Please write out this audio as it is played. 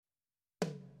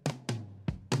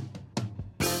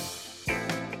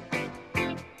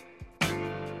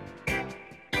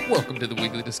Welcome to the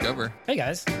Weekly Discover. Hey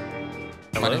guys,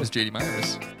 My name is JD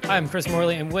Myers. I'm Chris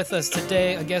Morley, and with us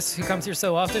today, a guest who comes here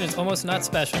so often it's almost not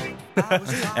special.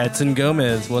 Edson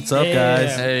Gomez, what's up,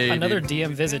 guys? Hey, another dude.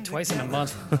 DM visit twice in a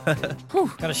month.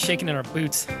 Got us shaking in our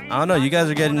boots. I don't know. You guys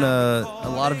are getting a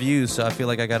lot of views, so I feel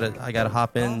like I gotta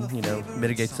hop in,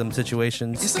 mitigate some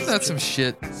situations. Isn't that some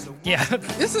shit? Yeah,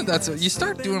 Isn't that so? You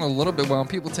start doing a little bit well, and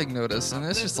people take notice, and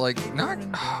it's just like, now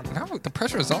the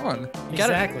pressure is on.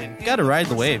 exactly. You gotta ride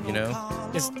the wave,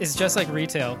 It's just like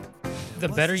retail. The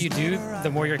better you do,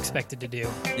 the more you're expected to do.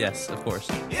 Yes, of course.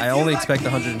 I only expect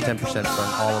 110% from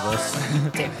all of us.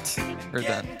 Damn it. Heard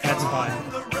that. That's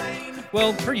fine.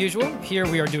 Well, per usual, here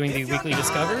we are doing the Weekly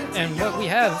Discover, and what we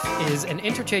have is an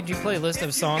interchange playlist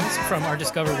of songs from our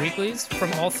Discover Weeklies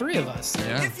from all three of us.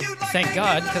 Yeah. Thank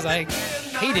God, because I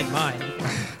hated mine.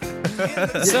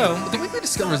 So, The Weekly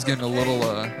Discover is getting a little,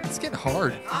 it's getting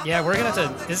hard. yeah, we're going to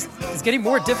have to... It's getting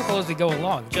more difficult as we go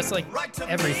along, just like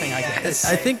everything, I guess.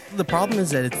 I think the problem is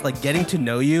that it's like getting to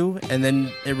know you, and then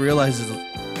it realizes,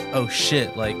 oh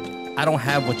shit, like I don't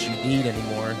have what you need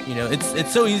anymore.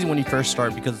 It's so easy when you first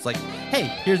start because it's like, hey,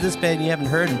 here's this band you haven't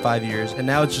heard in 5 years, and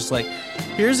now it's just like,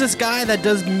 here's this guy that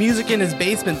does music in his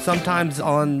basement sometimes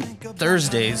on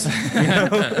Thursdays.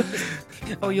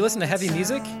 Oh, you listen to heavy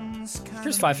music?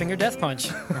 Here's Five Finger Death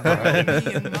Punch.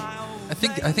 I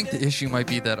think the issue might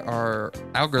be that our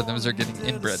algorithms are getting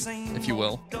inbred, if you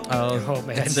will. Oh,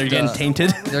 man. They're getting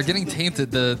tainted. They're getting tainted.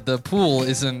 The pool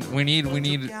isn't. We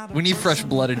need fresh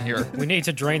blood in here. We need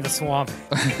to drain the swamp.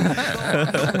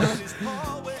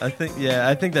 I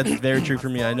think that's very true for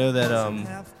me. I know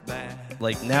that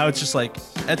like now it's just like,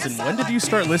 Edson, when did you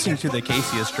start listening to the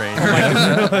Acacia Strain?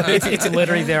 It's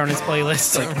literally there on his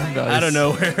playlist. I don't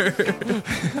know where.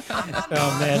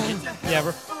 Oh, man.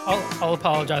 Yeah, I'll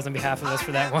apologize on behalf of us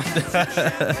for that one.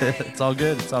 It's all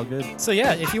good. It's all good. So,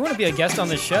 yeah, if you want to be a guest on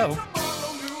this show,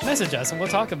 message us and we'll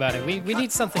talk about it. We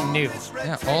need something new.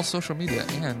 Yeah, all social media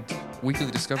and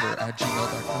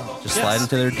weeklydiscover@gmail.com. Just Yes. slide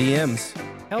into their DMs.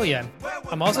 Hell yeah.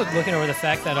 I'm also looking over the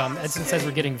fact that Edson says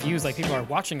we're getting views like people are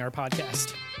watching our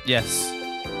podcast. Yes.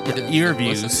 The Ear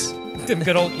views. listens. Them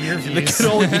good old ear The views.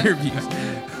 good old ear views.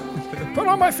 Put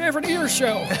on my favorite ear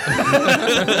show.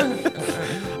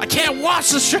 I can't watch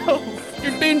the show.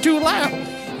 You're being too loud.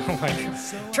 Oh my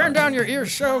God. Turn down your ear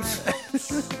shows.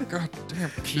 God damn.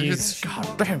 Jeez.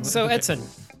 God damn. So, Edson,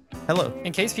 Hello.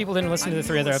 in case people didn't listen to the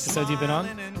 3 other episodes you've been on,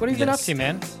 what have you been up Yes. to,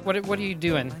 man? What are you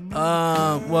doing?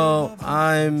 Well,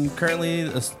 I'm currently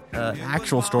an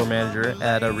actual store manager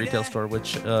at a retail store,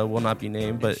 which will not be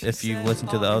named. But if you listen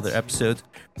to the other episodes,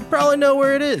 you probably know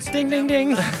where it is. Ding, ding,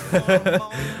 ding.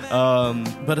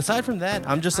 But aside from that,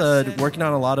 I'm just working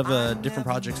on a lot of different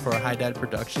projects for High Dad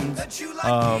Productions.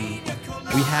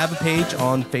 We have a page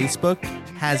on Facebook,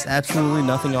 has absolutely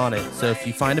nothing on it. So if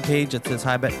you find a page that says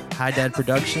High Dad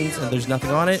Productions and there's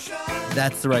nothing on it,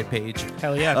 that's the right page.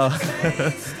 Hell yeah.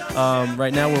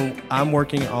 Right now, I'm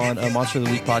working on a Monster of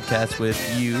the Week podcast with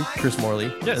you, Chris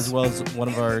Morley, Yes. as well as one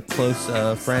of our close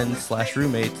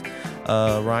friends/roommates,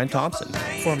 Ryan Thompson.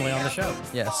 Formerly on the show.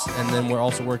 Yes, and then we're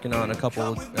also working on a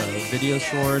couple video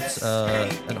shorts,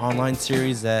 an online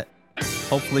series that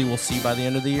hopefully we'll see by the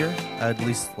end of the year. I'd at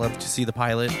least love to see the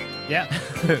pilot Yeah.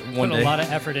 one Put day. a lot of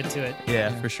effort into it. Yeah,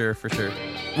 for sure.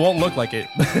 Won't look like it.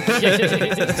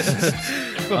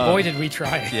 But boy, did we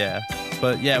try. Yeah,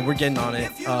 but yeah, we're getting on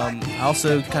it. I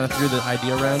also kind of threw the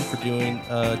idea around for doing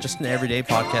just an everyday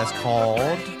podcast called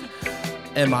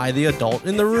 "Am I the Adult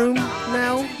in the Room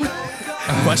Now?"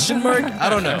 Question mark? I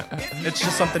don't know. It's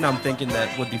just something I'm thinking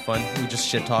that would be fun. We just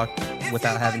shit talk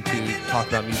without having to talk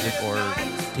about music or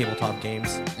tabletop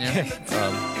games. Yeah.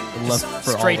 Love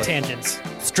for Straight all tangents.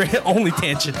 straight only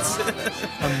tangents.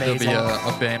 There'll Amazing. be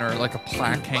a banner, like a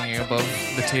plaque hanging above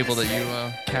the table that you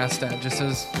cast at. Just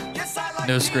says,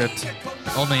 no script,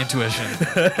 only intuition.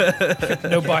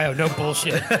 No bio, no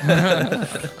bullshit.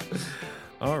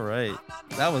 All right,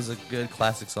 that was a good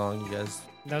classic song, you guys.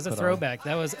 That was a Put on. throwback.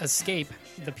 That was Escape,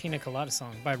 the Pina Colada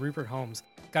song by Rupert Holmes.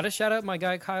 Got to shout out my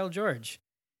guy Kyle George.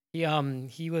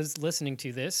 He was listening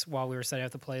to this while we were setting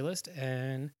up the playlist,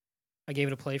 and I gave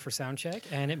it a play for sound check,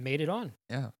 and it made it on.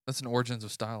 Yeah, that's an origins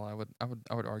of style. I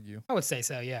would argue. I would say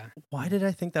so, yeah. Why did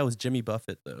I think that was Jimmy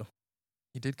Buffett though?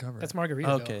 He did cover That's it.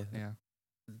 Margaritaville. Okay, Yeah.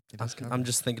 He does cover I'm it.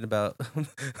 just thinking about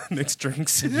mixed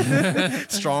drinks,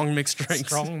 strong mixed drinks.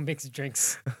 Strong mixed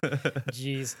drinks.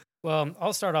 Jeez. Well,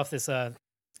 I'll start off this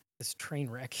train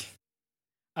wreck.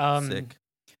 Sick.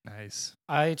 Nice.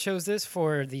 I chose this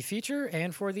for the feature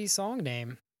and for the song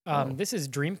name. Oh. This is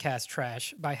Dreamcast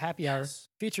Trash by Happy Hour Yes.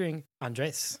 featuring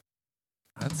Andres.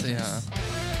 That's a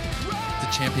the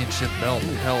championship belt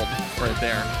held right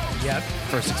there. Yep.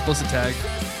 First explicit tag.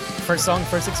 First song,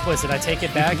 first explicit. I take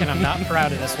it back, and I'm not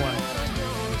proud of this one.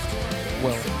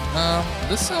 Well,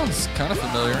 this sounds kind of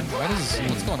familiar.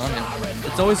 What's going on here?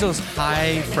 It's always those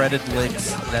high fretted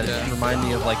licks that remind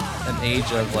me of like an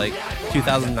age of like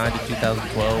 2009 to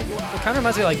 2012. It kind of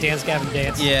reminds me of like Dance Gavin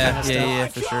Dance. Yeah, kind of stuff. yeah,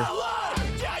 for sure.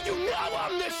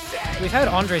 We've had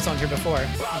Andres on here before,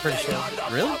 I'm pretty sure.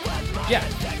 Really? Yeah.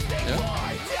 Yeah.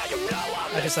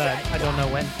 I don't know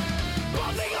when.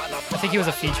 I think he was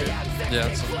a feature. Yeah.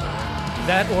 It's,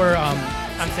 That or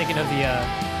I'm thinking of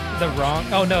the wrong.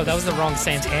 Oh no, that was the wrong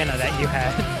Santana that you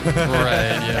had.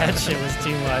 right. Yeah. That shit was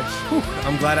too much.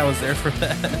 I'm glad I was there for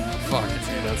that. Fuck,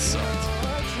 dude, that sucked.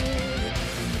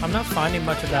 I'm not finding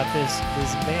much about this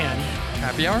band.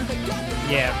 Happy Hour?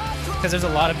 Yeah, because there's a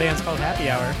lot of bands called Happy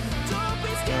Hour.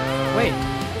 Wait.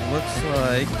 Looks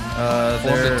like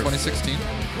Formed in they're 2016.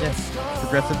 yes,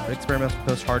 progressive experimental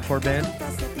post-hardcore band.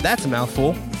 That's a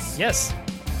mouthful. Yes.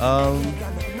 I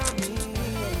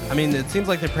mean, it seems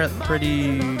like they're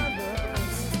pretty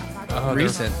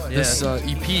recent. This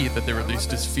EP that they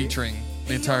released is featuring,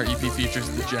 the entire EP features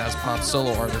the jazz pop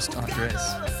solo artist Andres.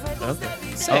 Okay.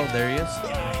 Sick. Oh, there he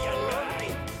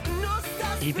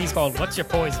is. EP's called What's Your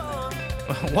Poison?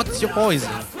 What's your poison?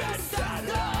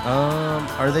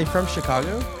 Are they from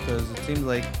Chicago? Because it seems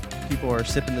like people are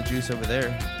sipping the juice over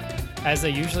there. As they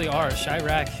usually are.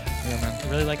 Chirac. Yeah, man.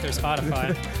 Really like their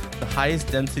Spotify. The highest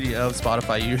density of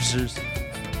Spotify users.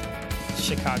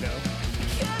 Chicago.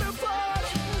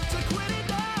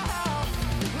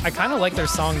 I kind of like their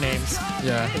song names.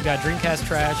 Yeah. They've got Dreamcast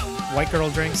Trash, White Girl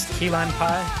Drinks, Key Lime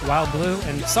Pie, Wild Blue,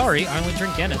 and Sorry, I Only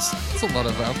Drink Guinness. It's a lot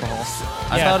of alcohol.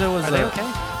 I Yeah. thought it was. Are they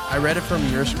okay? I read it from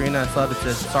your screen. And I thought it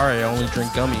said, "Sorry, I only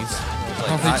drink gummies."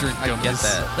 I was like, Only drink I get gummies.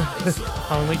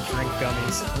 that. Only Drink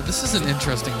Gummies. Well, this is an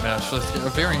interesting mesh, like, a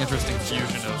very interesting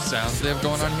fusion of sounds they have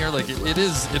going on here. Like it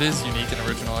is unique and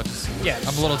original. Yeah.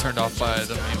 I'm a little turned off by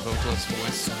the main vocalist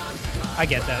voice, I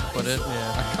get that. but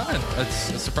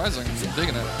it's surprising. I'm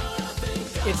digging it.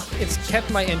 It's kept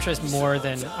my interest more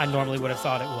than I normally would have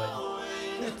thought it would.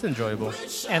 It's enjoyable.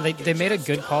 And they made a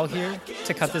good call here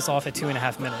to cut this off at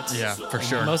 2.5 minutes. Yeah, for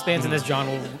sure. Most bands in this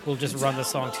genre will just run the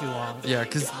song too long. Yeah,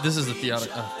 because this is a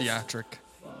theatrical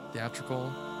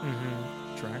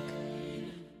track.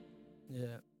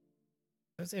 Yeah.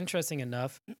 It was interesting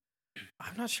enough.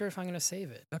 I'm not sure if I'm going to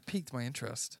save it. That piqued my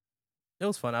interest. It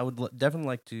was fun. I would definitely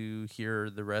like to hear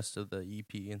the rest of the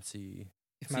EP and see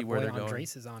If my where boy they're going.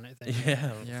 Andres is on it, then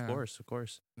Yeah, Yeah. of course, of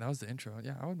course. That was the intro.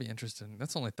 Yeah, I would be interested.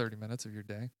 That's only 30 minutes of your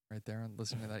day right there and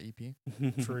listening to that EP.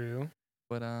 true.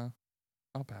 But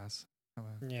I'll pass.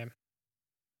 Yeah.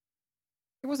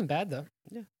 It wasn't bad though.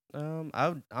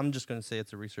 I'm just gonna say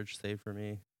it's a research save for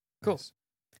me. Cool. Nice.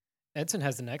 Edson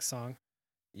has the next song.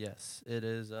 Yes, it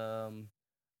is.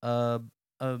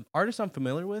 Artist I'm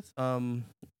familiar with.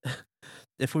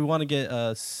 If we want to get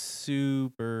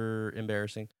super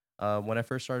embarrassing, when I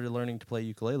first started learning to play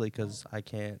ukulele, because I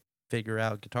can't figure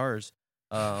out guitars,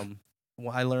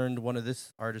 I learned one of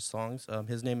this artist's songs.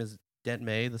 His name is Dent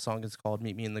May. The song is called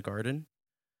 "Meet Me in the Garden."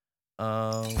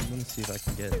 Let me see if I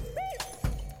can get.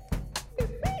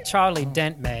 Charlie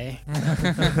Dent May.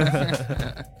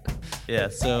 Yeah,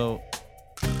 so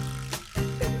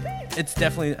it's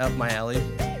definitely up my alley.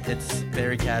 It's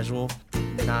very casual,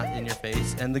 not in your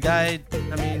face. And the guy,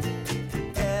 I mean,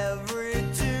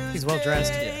 He's well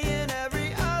dressed.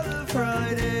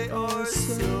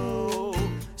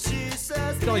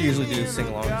 we don't usually do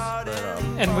sing-alongs, but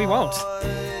And we won't.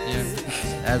 Yeah.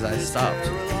 as I stopped,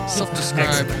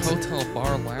 Self-described Excellent. hotel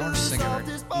bar lounge singer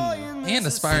and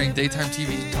aspiring daytime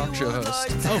TV talk show host.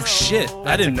 oh shit,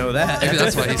 I didn't know that. Maybe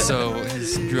that's why he's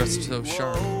dressed so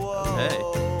sharp. Hey.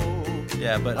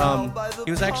 Yeah, but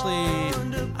he was actually,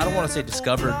 I don't want to say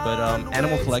discovered, but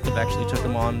Animal Collective actually took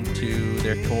him on to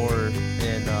their tour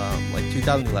in like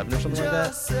 2011 or something like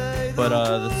that. But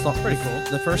the song, pretty cool.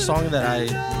 The first song that I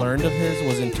learned of his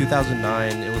was in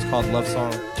 2009. It was called Love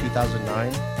Song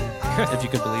 2009, if you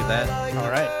could believe that. All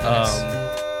right.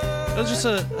 It was just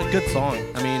a good song.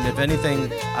 I mean, if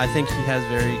anything, I think he has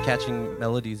very catching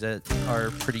melodies that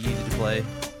are pretty easy to play.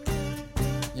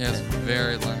 Yeah, it's a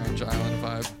very lounge island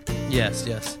vibe. Yes.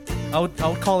 I would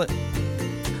call it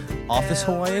office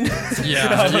Hawaiian.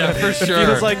 Yeah, for It sure.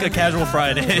 feels like a casual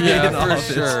Friday in the Yeah, for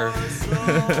office. sure.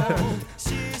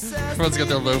 Everyone's got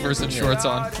their loafers and shorts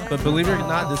on. But believe it or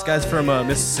not, this guy's from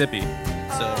Mississippi.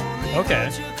 So Okay.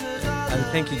 I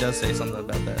think he does say something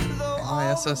about that.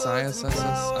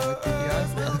 ISS-ISS-IPPI.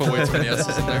 I put way too many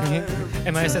S's in there.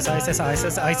 ISIS. We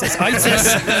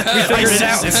figured it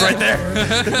out. It's right there.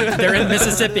 They're in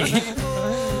Mississippi.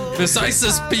 This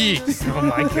ISIS beat. Oh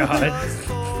my god.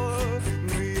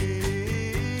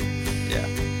 Yeah,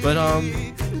 but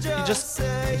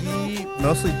he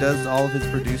mostly does all of his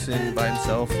producing by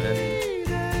himself,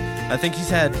 and I think he's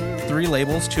had 3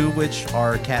 labels, 2 of which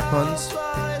are cat puns.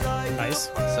 Nice.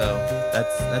 So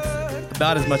that's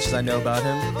about as much as I know about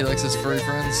him. He likes his furry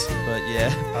friends. But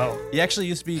yeah, Oh. he actually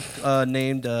used to be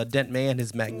named Dent May and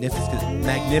his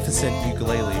magnificent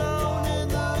ukulele.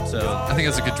 So I think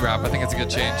that's a good drop. I think it's a good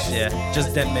change. yeah,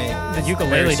 just Dent May. The ukulele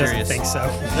Very doesn't serious. think so.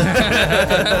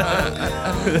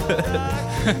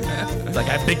 It's like,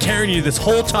 I've been carrying you this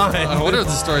whole time. I wonder what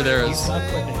the story there You is. stop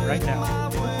clicking right now.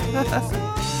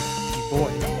 Boy.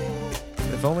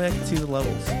 If only I could see the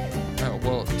levels. Oh,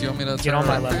 well, do you want me to Get turn on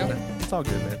my around for you? level. It's all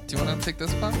good, man. Do you want to take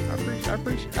this spot?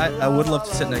 I would love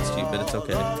to sit next to you, but it's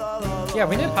okay. Yeah,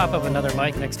 we need to pop up another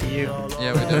mic next to you.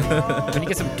 Yeah, we did. We need to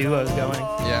get some duos going.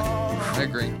 Yeah, I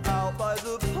agree.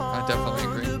 I definitely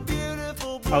agree.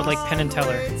 I would like Penn and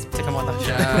Teller to come on the show.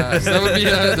 Yes, that would be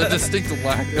a distinct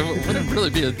lack. It wouldn't really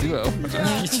be a duo.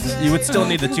 You would still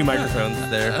need the 2 microphones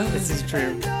there. This is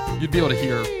true. You'd be able to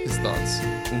hear his thoughts.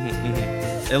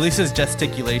 At least his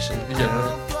gesticulation.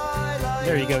 Yeah.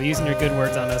 There you go, using your good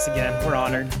words on us again. We're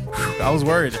honored. I was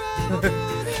worried.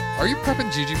 Are you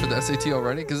prepping Gigi for the SAT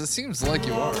already? Because it seems like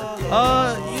you are.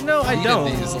 I Feeding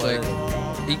don't. these like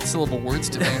 8-syllable words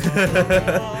to me.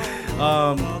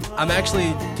 I'm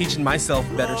actually teaching myself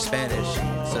better Spanish.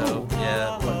 So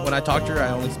yeah, when I talk to her, I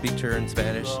only speak to her in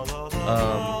Spanish.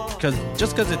 Because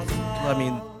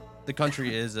the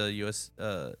country is a U.S.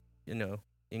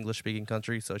 English speaking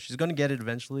country, so she's gonna get it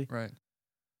eventually. Right.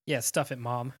 Yeah, stuff it,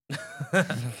 Mom.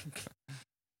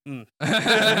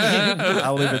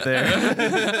 I'll leave it there.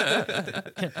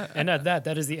 And at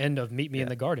that is the end of Meet Me in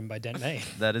the Garden by Dent May.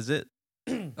 That is it.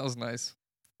 That was nice.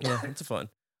 Yeah, it's fun.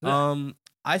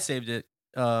 I saved it.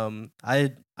 I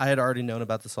had already known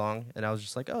about the song, and I was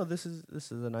just like, oh, this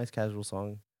is a nice casual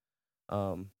song.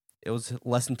 It was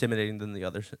less intimidating than the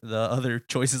other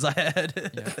choices I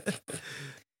had. Yeah.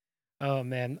 Oh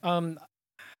man. I'm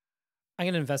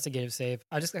gonna investigative save.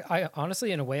 I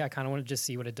honestly, in a way, I kind of want to just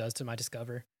see what it does to my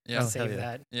Discover. Yeah. Save yeah.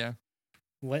 that. Yeah.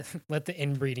 Let the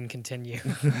inbreeding continue.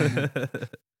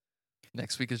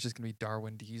 Next week is just gonna be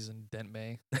Darwin Dees and Dent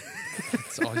May.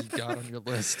 That's all you got on your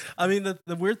list. I mean,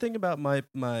 the weird thing about my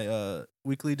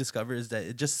weekly Discover is that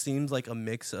it just seems like a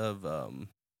mix of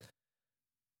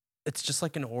it's just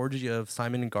like an orgy of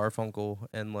Simon and Garfunkel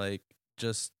and like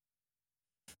just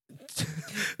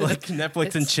like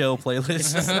Netflix and chill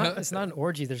playlists. It's not an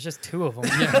orgy. There's just 2 of them.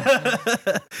 Yeah.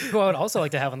 Who I would also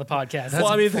like to have on the podcast. Well,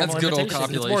 I mean, that's good old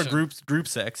it's more group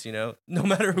sex, you know. No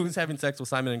matter who's having sex with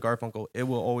Simon and Garfunkel, it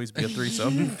will always be a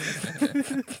threesome.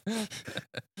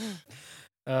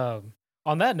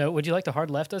 On that note, would you like to hard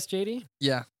left us, JD?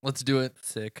 Yeah, let's do it.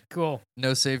 Sick. Cool.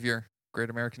 No Savior, Great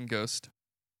American Ghost.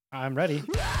 I'm ready.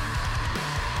 All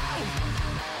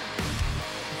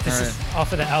This right. is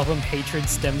off of the album Hatred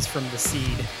Stems from the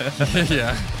Seed.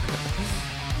 Yeah.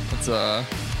 It's a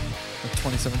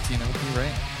 2017 LP,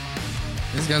 right?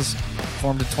 These guys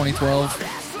formed in 2012.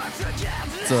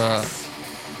 It's a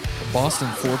Boston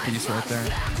 4-piece right there.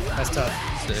 That's tough.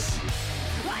 Sick.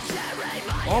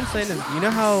 All I'm saying is, you know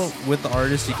how with the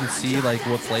artists you can see like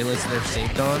what playlist they're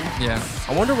saved on? Yeah.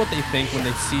 I wonder what they think when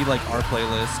they see like our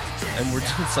playlist and we're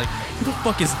just like, who the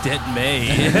fuck is Dent May?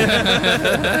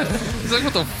 He's like,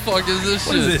 what the fuck is this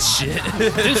What shit? is this shit?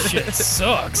 This shit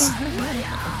sucks. All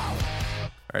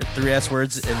right, 3 S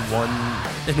words in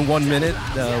 1 minute.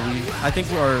 I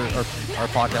think our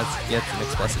podcast gets an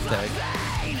explicit tag.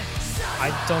 I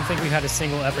don't think we had a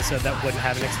single episode that wouldn't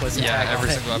have an explicit Yeah, tag on every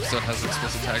it. single episode has an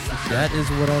explicit tag for sure. That is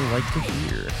what I like to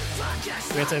hear.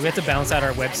 We have to balance out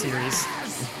our web series.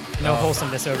 No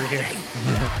wholesomeness over here.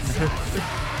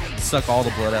 Suck all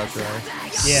the blood out dry.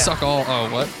 Yeah. Suck all. Oh,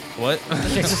 what? What?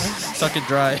 Suck it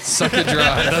dry. Suck it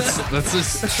dry. Let's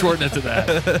just shorten it to that.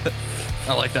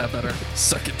 I like that better.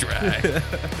 Suck it dry.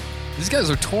 These guys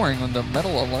are touring on the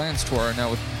Metal Alliance tour now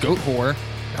with Goat Whore.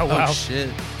 Oh wow. Oh shit.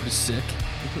 Pretty sick.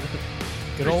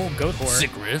 Good old goat whore.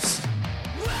 Sick riffs.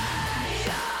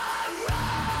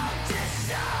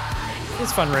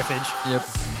 It's fun riffage. Yep.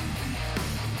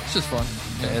 It's just fun.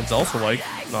 And it's also like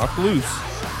Knock Loose.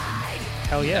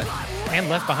 Hell yeah. And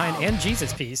Left Behind and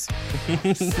Jesus Piece.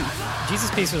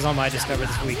 Jesus Piece was on my Discover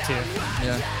this week too.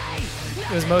 Yeah.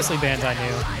 It was mostly bands I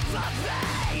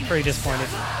knew. Pretty disappointed.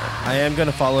 I am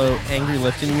gonna follow angry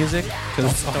lifting music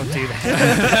because Don't do that.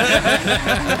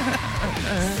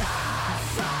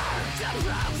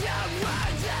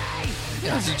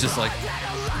 Yeah, this is just like,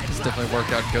 it's definitely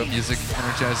workout goat music,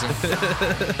 energizing.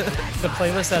 The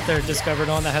playlist that they're discovered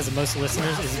on that has the most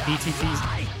listeners is BTP's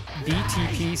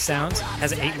BTP Sounds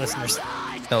has 8 listeners.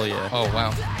 Hell yeah. Oh,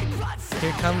 wow.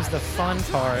 Here comes the fun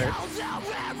part.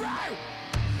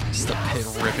 Just the pit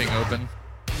ripping open.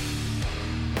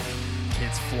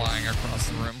 Kids flying across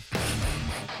the room.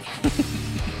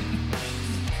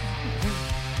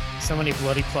 So many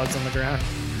bloody plugs on the ground.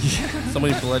 So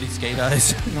many bloody skate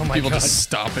eyes. Oh my People god. just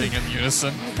stopping in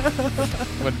unison.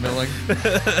 Windmilling.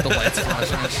 The lights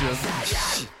flashing and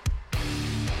shit.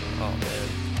 Oh man.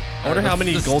 I wonder how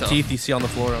many This is gold tough. teeth you see on the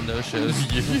floor on those shows.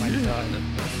 Oh my god.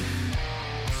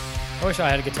 I wish I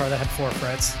had a guitar that had 4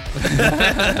 frets.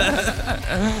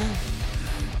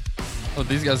 Well,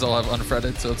 these guys all have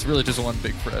unfretted, so it's really just one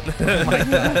big fret. Oh my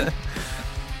god.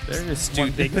 They're just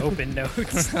One stupid. big open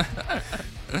notes.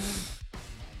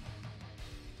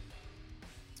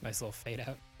 Nice little fade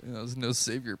out. That was No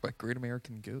Savior by Great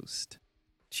American Ghost.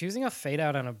 Choosing a fade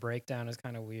out on a breakdown is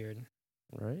kind of weird.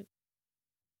 Right?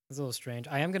 It's a little strange.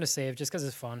 I am going to save just because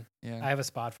it's fun. Yeah. I have a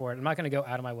spot for it. I'm not going to go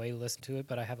out of my way to listen to it,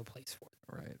 but I have a place for it.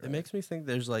 Right. It makes me think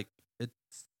there's like it's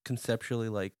conceptually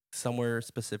like somewhere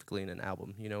specifically in an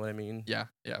album. You know what I mean? Yeah,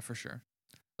 for sure.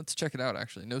 Let's check it out,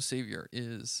 actually. No Savior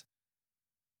is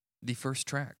the first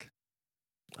track,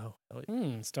 Oh, hell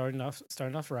yeah. Starting off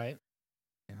right.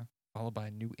 followed by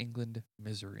New England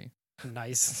Misery.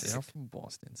 Nice. They are from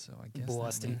Boston, so I guess.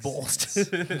 Boston. That makes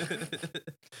sense.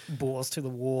 Balls to the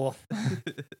wall.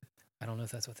 I don't know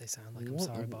if that's what they sound like. I'm What-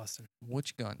 sorry, Boston. What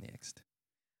you got next?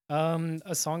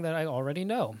 A song that I already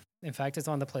know. In fact, it's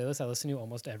on the playlist I listen to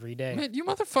almost every day. Man, you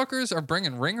motherfuckers are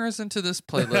bringing ringers into this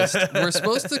playlist. We're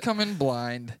supposed to come in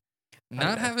blind,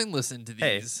 not having listened to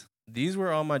Hey, these. These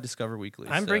were on my Discover Weekly.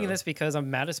 I'm bringing so- this because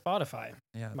I'm mad at Spotify.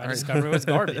 Yeah, My all right. Discovery was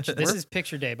garbage. This We're- is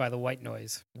Picture Day by The White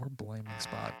Noise. We're blaming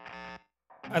Spot.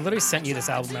 I literally sent you this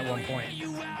album at one point.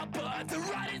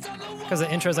 Because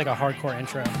the intro is like a hardcore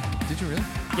intro. Did you really?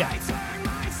 Yeah.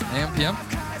 AM PM?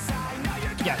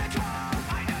 Yeah.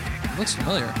 It looks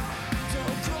familiar.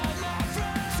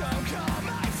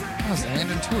 Oh, it's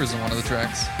Landon Tours in one of the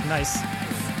tracks. Nice.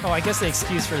 Oh, I guess the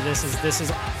excuse for this is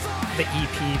the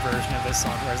EP version of this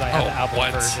song, whereas I have the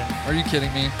album version. Are you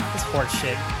kidding me? It's horse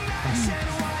shit.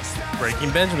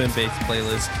 Breaking Benjamin based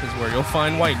playlist is where you'll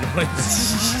find White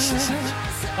Noise.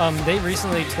 They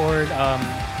recently toured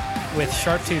with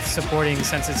Sharptooth supporting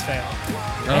Senses Fail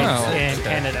Oh, in okay.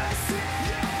 Canada.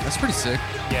 That's pretty sick.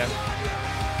 Yeah.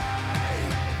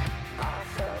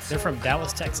 They're from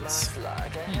Dallas, Texas.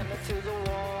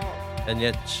 And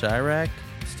yet Chirac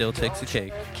still takes the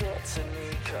cake.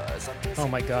 Oh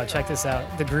my god, check this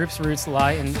out. The group's roots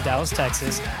lie in Dallas,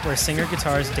 Texas, where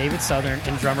singer-guitarist David Southern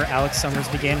and drummer Alex Summers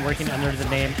began working under the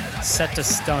name Set to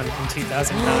Stun in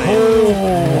 2009.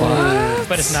 What?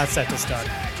 But it's not Set to Stun.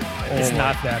 It's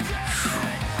not them.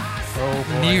 Oh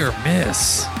boy. Near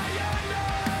miss.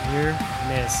 Near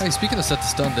miss. Hey, speaking of Set to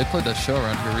Stun, they played that show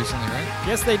around here recently, right?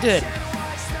 Yes, they did.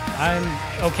 I'm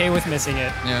okay with missing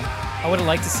it. Yeah. I would have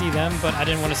liked to see them, but I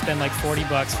didn't want to spend like $40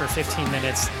 for 15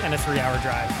 minutes and a 3-hour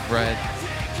drive. Right.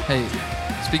 Hey,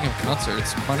 speaking of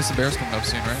concerts, Minus the Bears coming up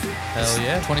soon, right? Hell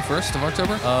yeah. 21st of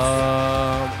October?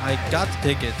 I got the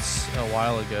tickets a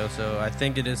while ago, so I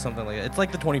think it is something like that. It's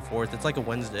like the 24th. It's like a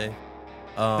Wednesday.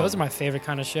 Those are my favorite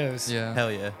kind of shows. Yeah.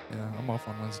 Hell yeah. Yeah, I'm off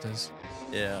on Wednesdays.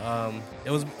 Yeah.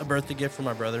 It was a birthday gift from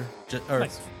my brother.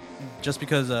 Nice. Just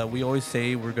because we always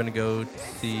say we're gonna go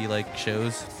see like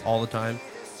shows all the time,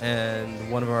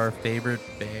 and one of our favorite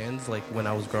bands, like when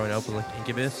I was growing up, was like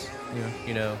Incubus. Yeah.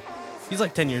 You know, he's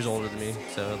like 10 years older than me,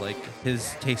 so like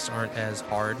his tastes aren't as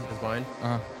hard as mine.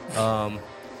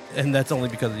 And that's only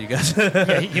because of you guys.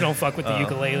 Yeah, you don't fuck with the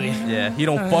ukulele. Yeah, he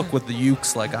don't fuck with the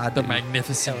ukes like I do. The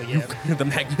magnificent Hell yeah. uke. The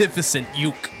magnificent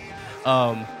uke.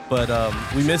 But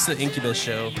we missed the Incubus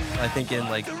show, I think in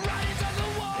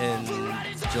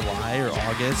July or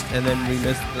August, and then we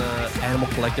missed the Animal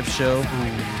Collective show,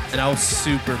 and I was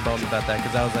super bummed about that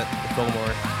because I was at the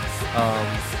Fillmore.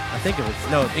 I think it was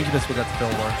Incubus was at the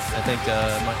Fillmore. I think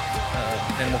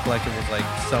Animal Collective was like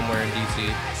somewhere in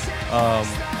DC.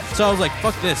 So I was like,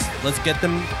 fuck this, let's get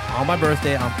them on my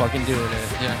birthday. I'm fucking doing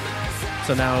it. Yeah.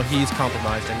 So now he's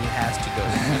compromised and he has to go.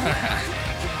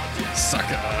 Suck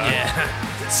it.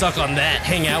 Yeah. Suck on that.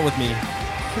 Hang out with me.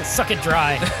 Suck it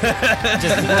dry.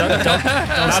 Just don't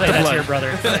say the that to blood. your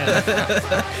brother. Yeah.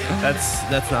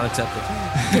 That's not acceptable.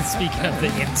 Speaking of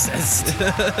the incest.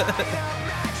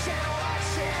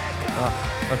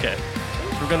 Okay.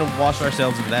 We're gonna wash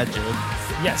ourselves of that joke.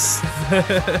 Yes.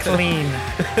 Clean.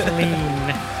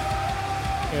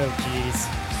 Oh, jeez.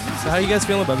 So how you guys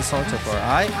feeling about the song so far?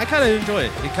 I kind of enjoy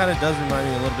it. It kind of does remind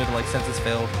me a little bit of like Senses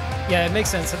Failed. Yeah, it makes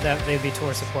sense that they'd be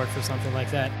tour support for something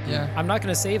like that. Yeah. I'm not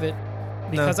going to save it,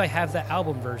 Because I have the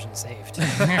album version saved.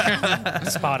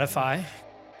 Spotify.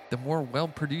 The more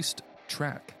well-produced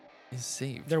track is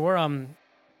saved. There were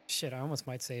shit, I almost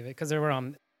might save it because there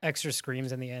were extra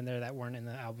screams in the end there that weren't in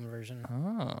the album version.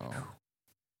 Oh.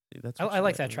 See, that's I what you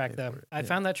like might that need to track pay though. for it. I Yeah.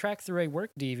 found that track through a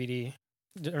work DVD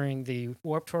during the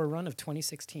Warped Tour run of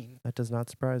 2016. That does not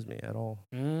surprise me at all.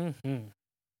 Mm-hmm.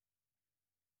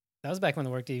 That was back when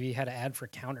the work DVD had an ad for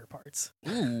Counterparts.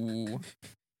 Ooh.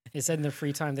 It said in their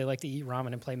free time they like to eat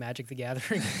ramen and play Magic the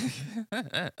Gathering.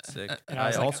 Sick. And I I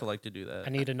was like, also like to do that. I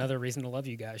need another reason to love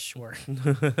you guys. Sure. Dude,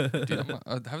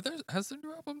 has their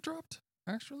new album dropped?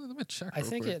 Actually, let me check. I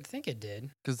think it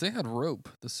did. because they had "Rope,"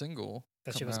 the single.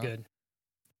 That shit come was out. good.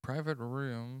 "Private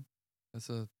Room." That's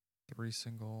a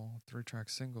 3-track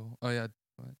single. Oh yeah.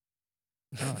 What?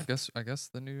 Oh, I guess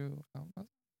the new album.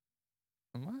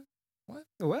 Am I? What?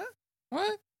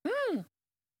 What?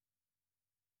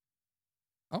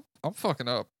 I'm fucking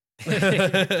up.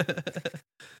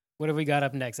 What have we got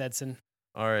up next, Edson?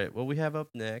 All right. What we have up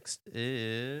next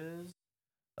is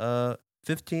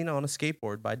 15 on a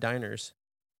Skateboard by Diners.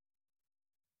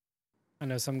 I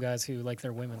know some guys who like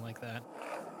their women like that.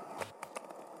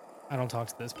 I don't talk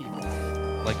to those people.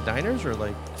 Like Diners or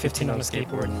like 15 on a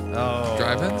skateboard. Oh.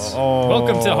 Drive-ins? Oh.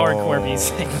 Welcome to hardcore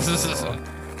music.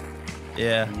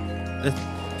 Yeah.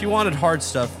 If you wanted hard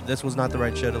stuff, this was not the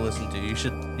right show to listen to. You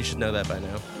should know that by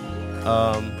now.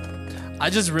 I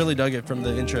just really dug it from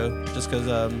the intro, just because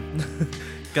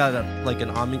got like an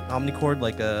omnicord,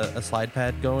 like a slide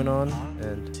pad going on,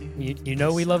 and You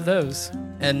know we love those.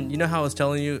 you know how I was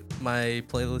telling you my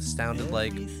playlist sounded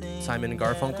like Simon and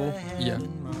Garfunkel. Yeah.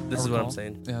 This is what I'm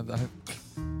saying. Yeah.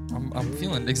 I'm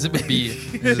feeling Exhibit B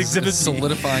is Exhibit B.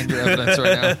 solidifying your evidence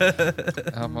right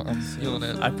now. I'm feeling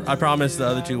it. I promise the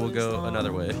other two will go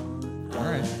another way. All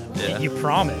right. Yeah, You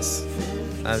promise.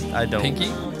 I don't. Pinky?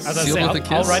 I was about to Sealed say, with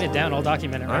a I'll kiss? write it down. I'll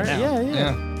document it All right right, now.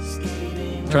 yeah.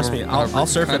 Yeah. Trust me, I'll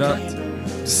surf it up.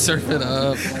 Surf it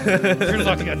up. You're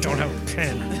lucky I don't have a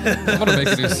pen. I'm gonna make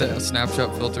a new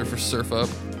Snapchat filter for Surf Up.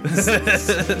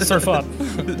 Surf up.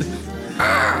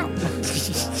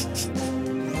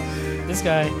 This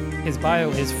guy, his bio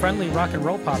is friendly rock and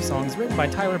roll pop songs written by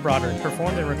Tyler Broderick,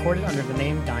 performed and recorded under the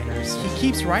name Diners. He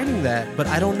keeps writing that, but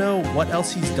I don't know what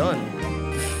else he's done.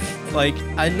 Like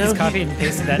I know He's copied and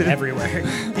pasted that everywhere.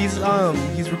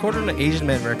 he's recorded on Asian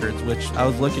Man Records, which I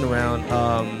was looking around.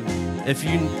 If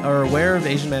you are aware of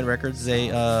Asian Man Records, they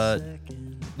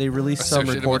released some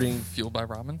Associated recording. with Fueled by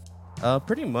Ramen.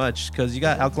 Pretty much, because you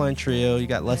got Alkaline Trio, you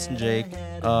got Less Than Jake,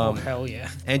 Oh, hell yeah.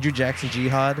 Andrew Jackson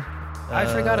Jihad. I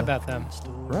forgot about them.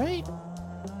 Right?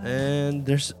 And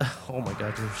there's oh my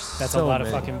god, there's That's so a lot of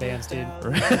many. fucking bands, dude.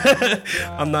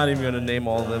 I'm not even gonna name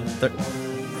all of them.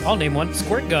 I'll name one.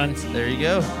 Squirt Gun. There you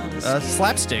go.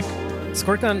 Slapstick.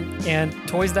 Squirt Gun and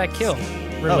Toys That Kill.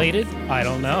 Related? I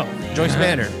don't know. Joyce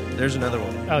Manor. There's another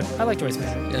one. Oh, I like Toys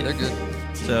Manor. Yeah, they're good.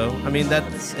 So I mean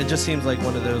it just seems like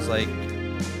one of those like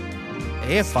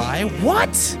AFI.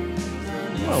 What?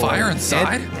 Fire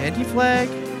Inside? Anti-flag.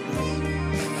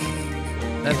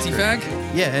 Anti-fag?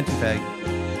 Yeah, anti-fag.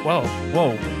 Whoa.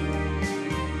 Whoa.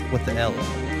 With the L.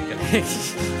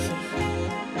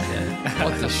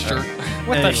 What the shirt?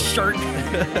 What Anyway. the shirt?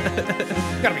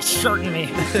 You gotta be shirting me.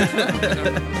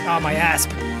 Oh, my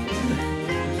asp.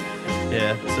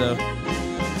 Yeah. So.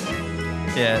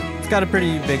 Yeah, it's got a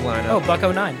pretty big lineup. Oh,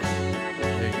 Bucko 9.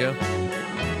 There you go.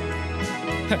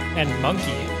 And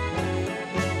Monkey.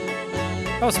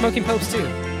 Oh, Smoking Popes too.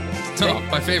 Oh,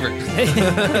 my favorite.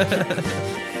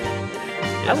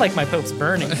 I like my Popes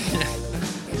burning.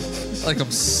 Like I'm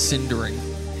cindering.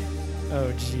 Oh,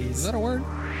 Is jeez. that a word?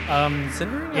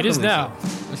 Cindering? It is now.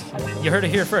 You heard it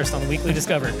here first on the Weekly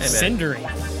Discovered. man. Cindering.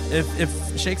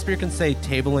 If Shakespeare can say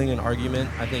tabling an argument,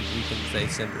 I think we can say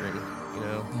cindering. You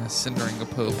know. Yeah, cindering a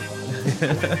pope.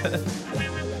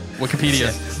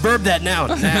 Wikipedia. Verb that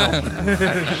noun now.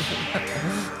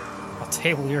 I'll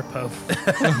table your Pope.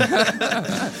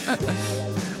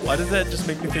 Why does that just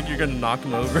make me think you're gonna knock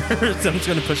him over? So I'm just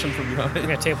gonna push him from I'm behind.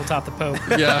 gonna tabletop the Pope.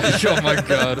 Yeah. Oh my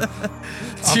god.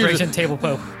 Operation Dude, Table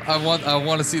Pope. I want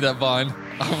to see that vine.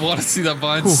 I want to see that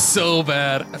vine so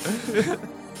bad.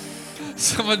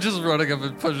 Someone just running up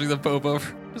and pushing the pope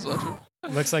over. Just watch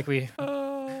it. Looks like we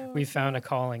found a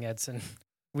calling, Edson.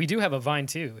 We do have a Vine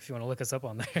too, if you want to look us up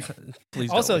on there. Please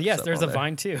don't Also, look yes, us up there's a on there.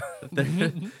 Vine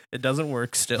too. It doesn't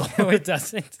work still. No, it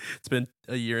doesn't. It's been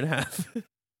a year and a half.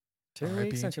 2 R.I.P.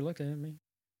 weeks since you looked at me.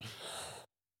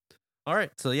 All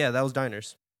right, so yeah, that was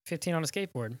Diners. 15 on a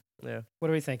skateboard. Yeah, What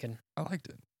are we thinking? I liked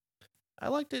it. I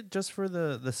liked it just for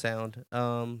the sound.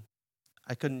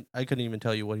 I couldn't even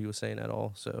tell you what he was saying at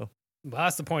all. So Well,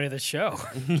 that's the point of the show.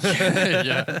 Yeah.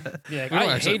 Yeah, We don't I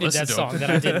actually hated listen that to 'em. song that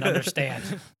I didn't understand.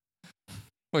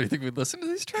 What, do you think we listen to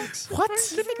these tracks? What?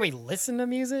 Do you think we listen to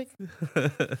music?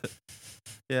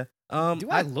 Yeah. Do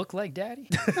I look like Daddy?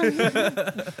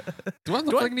 Do I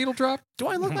look like Needle Drop? Do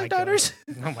I look Oh my like God. Diners?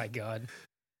 Oh my God.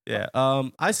 Yeah.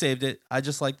 I saved it. I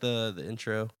just like the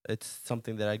intro. It's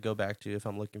something that I go back to if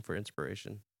I'm looking for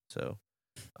inspiration. So,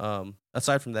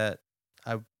 aside from that,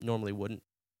 I normally wouldn't.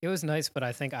 It was nice, but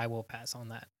I think I will pass on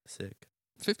that. Sick.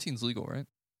 15's legal, right?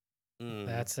 Mm.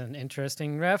 That's an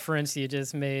interesting reference you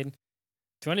just made.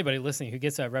 To anybody listening who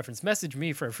gets that reference, message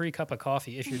me for a free cup of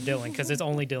coffee if you're Dylan, because it's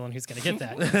only Dylan who's going to get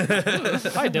that.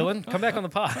 Hi, Dylan. Come back on the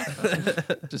pod.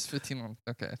 Just 15 on.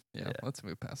 Okay. Yeah, let's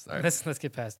move past that. Let's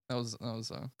get past. That was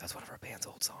That's one of our band's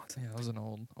old songs. yeah, that was an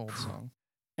old song.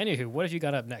 Anywho, what have you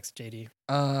got up next, JD?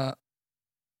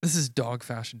 This is Dog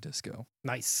Fashion Disco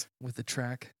Nice. with the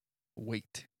track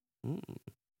Wait. Mm.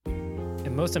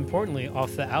 And most importantly,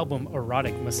 off the album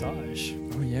Erotic Massage.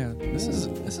 Oh yeah, this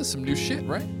is some new shit,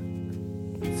 right?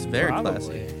 It's very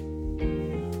Probably.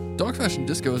 classy. Dog Fashion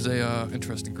Disco is a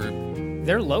interesting group.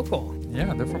 They're local.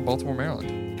 Yeah, they're from Baltimore,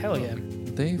 Maryland. Hell yeah.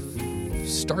 They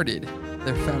started.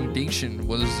 Their foundation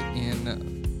was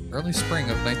in early spring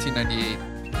of 1998.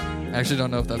 I actually don't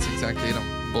know if that's the exact date.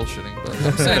 I'm bullshitting, but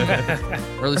I'm saying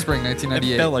early spring It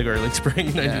 1998. felt like early spring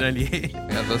 1998.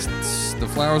 Yeah, the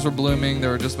flowers were blooming. They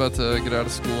were just about to get out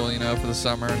of school, for the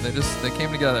summer. And they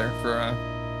came together for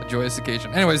a joyous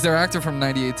occasion. Anyways, they're active from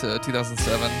 98 to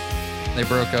 2007. They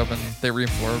broke up and they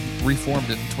reformed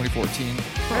in 2014.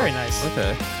 Very nice.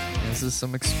 Okay. This is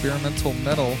some experimental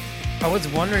metal. I was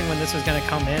wondering when this was going to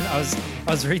come in. I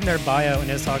was reading their bio and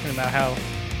it was talking about how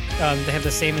they have the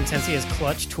same intensity as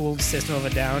Clutch, Tool, System of a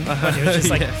Down. But it was just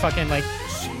like Yeah. fucking like.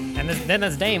 And then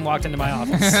this dame walked into my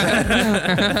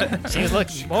office. She was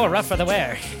looking more rough for the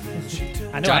wear.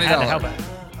 I knew Johnny I had Dollar. to help her.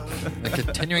 The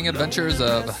continuing adventures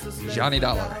of Johnny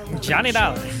Dollar. Johnny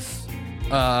Dollar.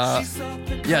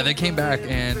 Yeah, they came back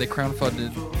and they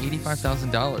crowdfunded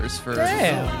 $85,000 for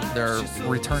Damn. their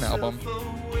return album.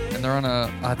 And they're on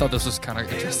I thought this was kind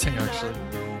of interesting actually.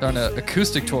 They're on an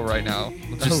acoustic tour right now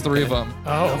with just three of them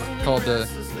Oh. called the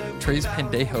Tres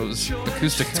Pendejos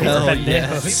Acoustic Tour. Hell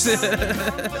Pendejos. yes.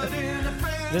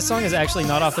 This song is actually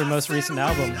not off their most recent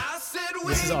album.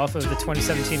 This is off of the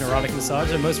 2017 Erotic Massage.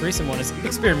 Their most recent one is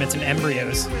Experiments in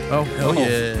Embryos, Oh, hell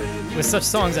yeah. with such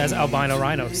songs as Albino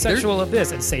Rhino, Sexual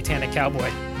Abyss, and Satanic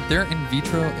Cowboy. They're in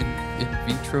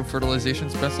vitro fertilization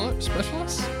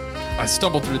specialists. I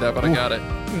stumbled through that, but I got it.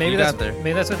 Maybe You that's got there.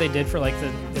 maybe that's what they did for like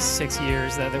the 6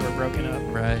 years that they were broken up.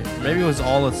 Right. Maybe it was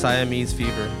all a Siamese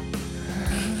fever.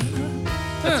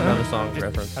 That's another song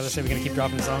reference. I was say we're gonna keep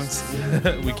dropping songs.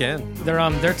 We can.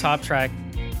 Their top track,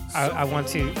 I want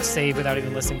to save without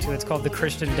even listening to it. It's called the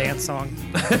Christian Dance Song.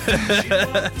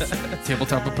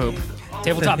 Tabletop of Pope.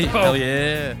 Tabletop the Hell Pope.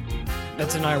 yeah.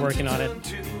 That's and I are working on it.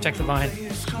 Check the Vine.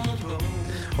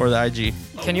 Or the IG.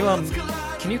 Can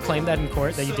you claim that in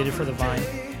court that you did it for the Vine?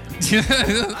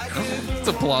 It's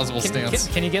a plausible stance.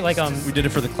 Can you get like We did it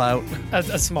for the clout.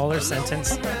 a smaller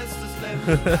sentence?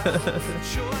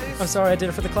 I'm sorry, I did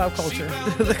it for the cloud culture.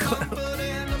 The clout.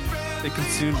 They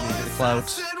consumed me, the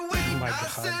clout. Oh my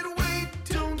god.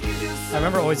 I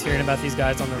remember always hearing about these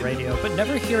guys on the radio, but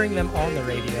never hearing them on the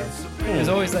radio. It was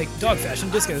always like Dog Fashion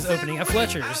Disco is opening at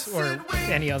Fletcher's or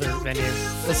any other venue,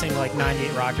 listening to like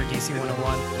 98 Rock or DC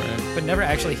 101, Right. but never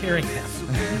actually hearing them.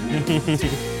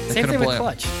 Same couldn't thing with play 'em.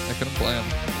 Clutch, I couldn't play him.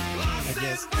 I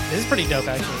guess. This is pretty dope,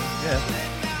 actually. Yeah.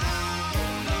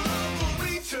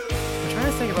 I'm trying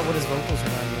to think about what his vocals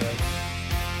remind me of.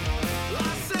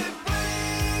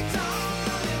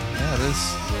 Yeah, it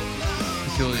is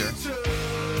peculiar.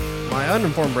 My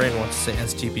uninformed brain wants to say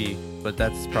STP, but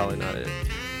that's probably not it.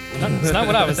 It's not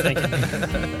what I was thinking.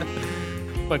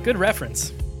 But good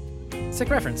reference. Sick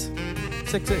reference.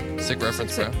 Sick. Sick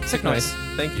reference, bro. Sick noise.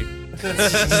 Thank you.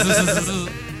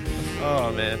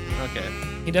 Oh, man. Okay.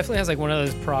 He definitely has like one of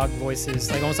those prog voices,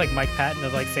 like almost like Mike Patton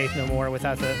of like Faith No More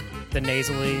without the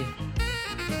nasally.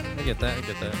 I get that.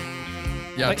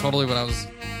 Yeah, Like- totally what I was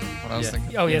Yeah.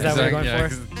 thinking. Oh, yeah, is that what you're going for?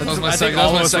 'cause That was my I second, think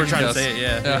all that of was us my were trying to second say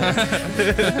it,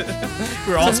 guess. yeah.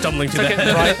 We're all stumbling to Took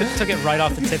that. took it right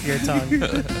off the tip of your tongue.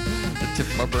 The tip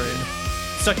of my brain.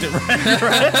 Sucked it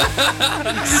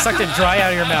right. Sucked it dry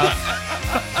out of your mouth.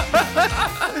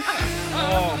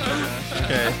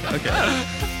 Okay.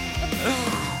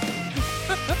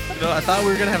 I thought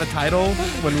we were gonna have a title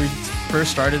when we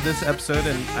first started this episode,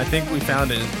 and I think we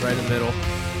found it right in the middle.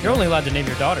 You're only allowed to name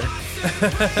your daughter.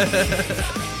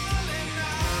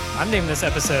 I'm naming this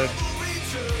episode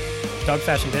Dog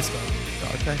Fashion Disco.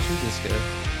 Dog Fashion Disco.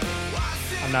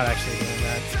 I'm not actually doing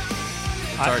that.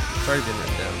 It's already been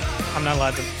written down. I'm not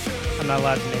allowed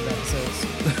to name episodes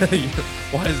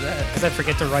Why is that? because I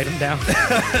forget to write them down.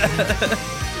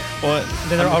 What?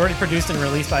 Then they're already produced and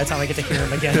released by the time I get to hear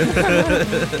them again.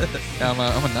 Yeah, I'm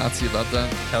a Nazi about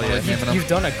that. Hell yeah. I like naming them. You've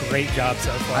done a great job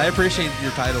so far. I appreciate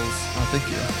your titles. Oh, thank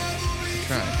you.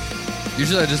 I'm trying.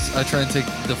 Usually I try and take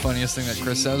the funniest thing that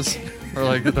Chris says, or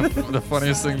like the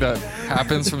funniest thing that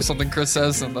happens from something Chris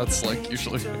says, and that's like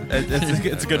usually.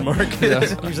 It's a good mark. Yeah.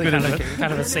 Usually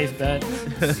kind of a safe bet.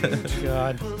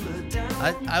 God,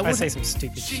 I I would say some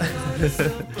stupid shit.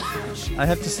 I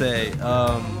have to say,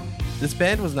 this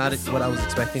band was not what I was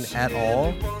expecting at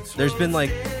all. There's been like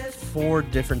 4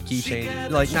 different key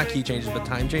changes, like not key changes, but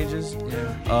time changes.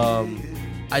 Yeah.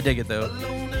 I dig it though.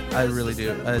 I really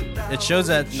do. It shows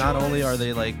that not only are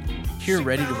they like here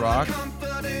ready to rock,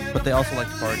 but they also like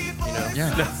to party. You know?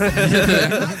 Yeah.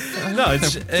 No,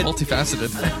 it's Multifaceted.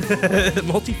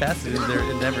 multifaceted in their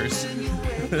endeavors.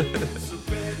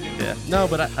 Yeah. No,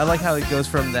 but I like how it goes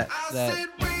from that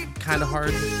kind of hard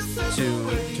to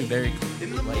very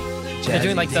like jazzy. They're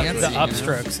doing like the dancing, you know?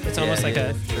 upstrokes. It's Yeah, almost like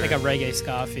yeah, a sure. like a reggae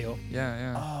ska feel.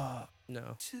 Yeah. Oh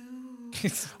no.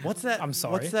 What's that? I'm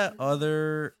sorry. What's that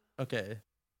other? Okay.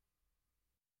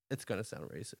 It's gonna sound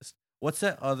racist. What's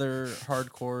that other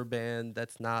hardcore band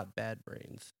that's not Bad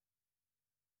Brains?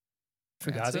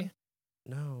 Fugazi,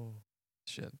 No.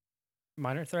 Shit.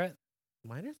 Minor Threat,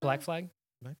 Minor Threat? Black Flag.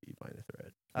 Might be Minor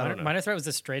Threat. I don't know. Minor Threat was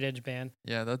a straight edge band.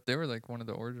 Yeah, they were like one of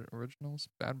the originals.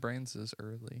 Bad Brains is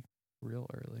early, real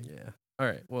early. Yeah. All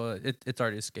right. Well, it's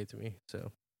already escaped me.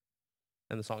 So,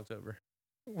 and the song's over.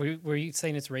 Were you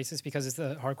saying it's racist because it's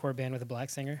a hardcore band with a black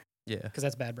singer? Yeah. Because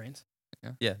that's Bad Brains.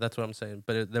 Yeah, that's what I'm saying.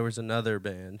 But there was another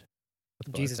band. with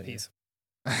a black Jesus singer Peace.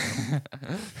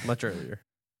 Much earlier.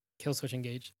 Killswitch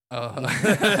Engage. You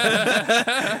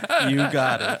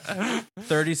got it.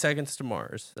 30 Seconds to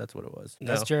Mars. That's what it was.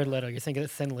 That's Jared Leto. You're thinking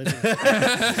of Thin Lizard.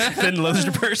 Thin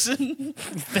Lizard person.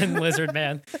 Thin Lizard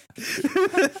Man.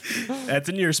 That's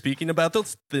in your speaking about the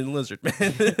Thin Lizard man.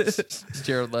 It's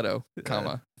Jared Leto,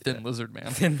 comma, Thin Lizard Man.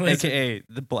 Thin Lizard. AKA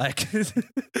the black. That's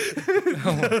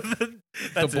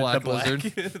The black lizard.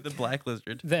 The black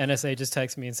lizard. The NSA just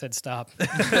texted me and said stop.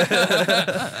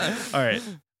 All right.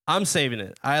 I'm saving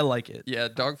it. I like it. Yeah,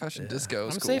 Dog Fashion Yeah. Disco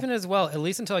is I'm cool. saving it as well, at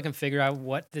least until I can figure out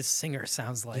what this singer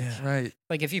sounds like. Yeah. Right.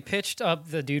 Like if you pitched up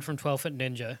the dude from 12 Foot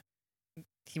Ninja,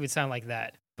 he would sound like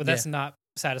that. But that's not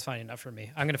satisfying enough for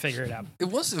me. I'm gonna figure it out. It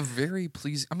was a very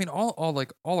pleasing. I mean, all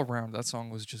around that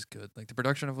song was just good. Like the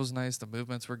production of it was nice. The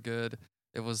movements were good.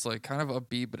 It was like kind of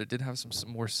upbeat, but it did have some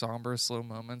more somber, slow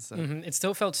moments. That, It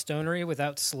still felt stonery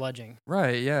without sludging.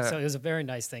 Right. Yeah. So it was a very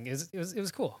nice thing. It was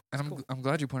cool. It and was cool. I'm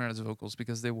glad you pointed out his vocals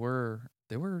because they were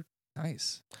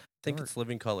nice. I think it's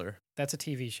Living Color. That's a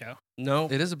TV show. No.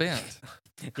 It is a band.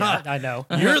 Yeah, I know.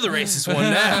 You're the racist one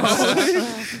now.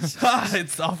 Ha,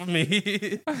 it's off of me.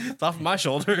 It's off of my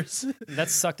shoulders. That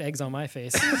sucked eggs on my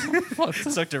face.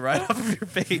 Sucked it right off of your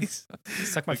face.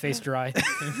 Sucked my face dry.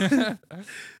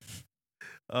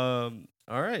 All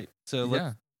right. So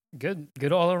Yeah.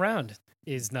 Good all around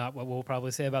is not what we'll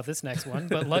probably say about this next one.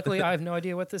 But luckily, I have no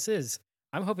idea what this is.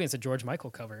 I'm hoping it's a George Michael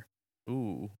cover.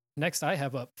 ooh. Next, I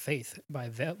have up Faith by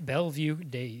Bellevue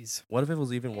Days. What if it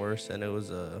was even worse and it was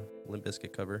a Limp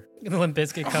Bizkit cover? The Limp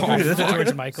Bizkit cover of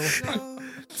George Michael.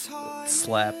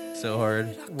 Slap so hard.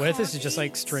 What if this is just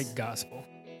like straight gospel?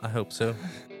 I hope so.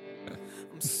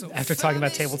 After talking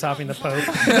about tabletopping the Pope,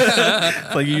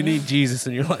 It's like you need Jesus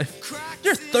in your life.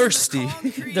 You're thirsty.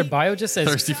 their bio just says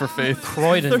Thirsty for faith.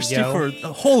 Croydon, Thirsty yo. for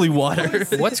the holy water.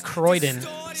 What's Croydon?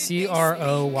 Croydon.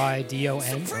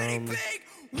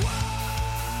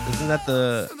 Isn't that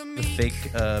the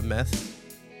fake meth?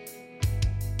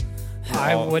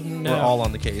 I wouldn't know. We're all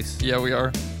on the case. Yeah, we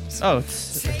are. Oh,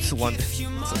 it's London.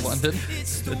 It's London.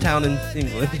 It's a town in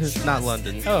England. It's not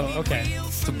London. Oh, okay.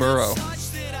 It's a borough.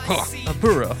 A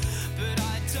borough.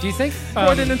 Do you think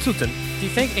Croydon and Sutton. do you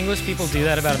think English people do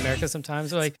that about America sometimes?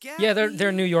 They're like, yeah, they're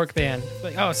a New York band.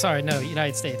 Like, oh, sorry, no,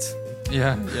 United States.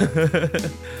 Yeah.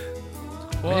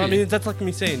 Well, I mean, that's like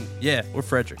me saying, yeah, we're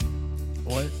Frederick.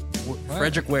 What?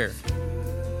 Frederick where?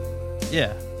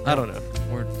 Yeah, I don't know.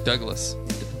 We're Douglas.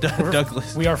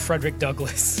 Douglas. We are Frederick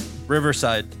Douglass.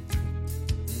 Riverside.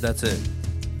 That's it.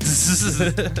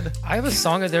 I have a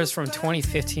song of theirs from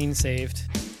 2015 saved.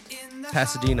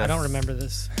 Pasadena. I don't remember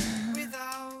this.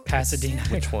 Pasadena.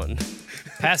 Which one?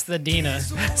 Pasadena.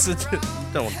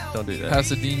 Don't do that.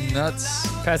 Pasadena nuts.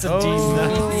 Pasadena.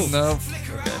 Oh. No.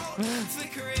 Okay.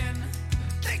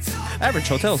 Average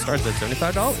hotel starts at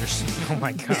 $75. Oh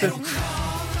my god.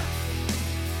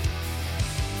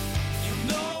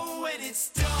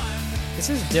 This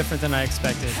is different than I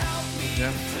expected.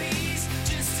 Yeah.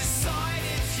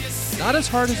 Not as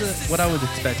hard as what I would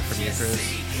expect from you,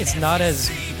 Chris. It's not as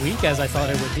weak as I thought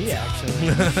it would be, actually.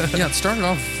 Yeah, it started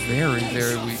off very,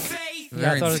 very weak. Yeah, I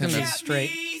Very thought it was going to be timid.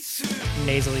 straight,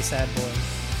 nasally sad boy.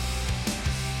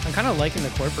 I'm kind of liking the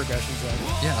chord progressions, though.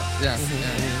 Yeah, yeah, Mhm,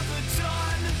 yeah.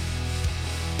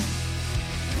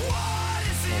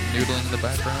 Little noodling in the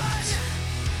background.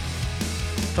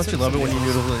 Don't you love it when you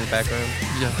noodle in the background?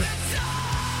 Yeah.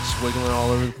 Just wiggling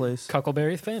all over the place.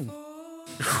 Cuckleberry Finn.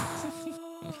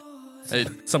 Hey,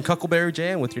 Some Cuckleberry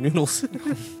jam with your noodles.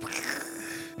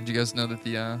 did you guys know that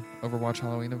the Overwatch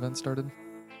Halloween event started?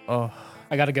 Oh.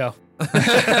 I gotta go.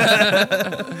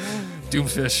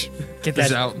 Doomfish. Get is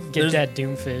that, out. get that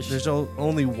Doomfish. There's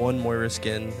only one Moira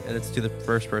skin, and it's to the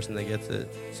first person that gets it.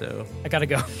 So I gotta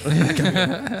go.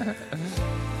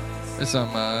 There's some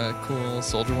cool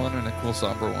soldier one and a cool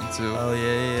somber one too. oh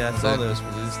yeah, I saw those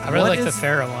released. I really What like the is-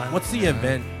 Farah one. What's the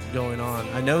event going on?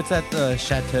 I know it's at the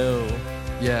chateau.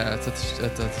 Yeah, it's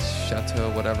at the chateau,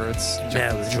 whatever. It's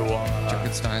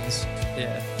Junkenstein's.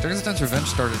 Yeah. Junkenstein's Revenge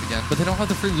started again, but they don't have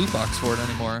the free loot box for it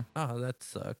anymore. Oh, that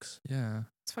sucks. Yeah,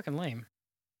 It's fucking lame.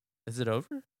 Is it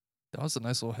over? that was a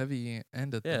nice little heavy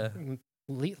end at Yeah.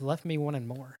 Left me wanting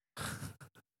more.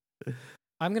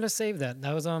 I'm gonna save that.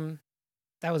 That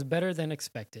was better than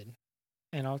expected,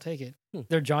 and I'll take it. Hmm.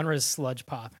 Their genre is sludge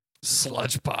pop.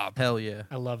 Sludge Pop. Hell yeah.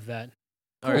 I love that.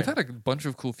 Cool, we've had a bunch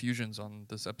of cool fusions on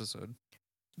this episode.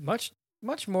 Much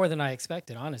more than I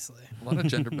expected, honestly. A lot of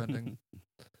gender bending.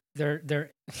 They're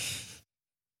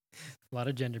a lot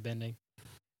of gender bending.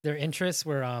 Their interests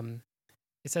were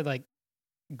it said like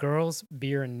girls,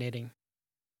 beer, and knitting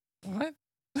What?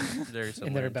 Very in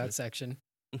similar their about section.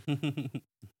 I'm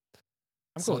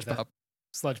cool Sludge with that. Pop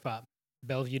Sludge pop.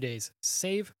 Bellevue Days.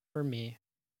 Save for me.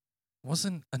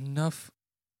 wasn't enough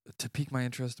to pique my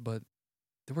interest, but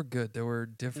they were good. They were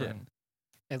different.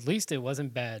 At least it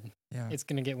wasn't bad. Yeah, It's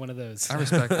gonna get one of those. I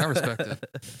respect it.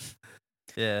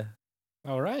 Yeah.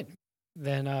 All right.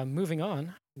 Then moving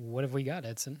on. What have we got,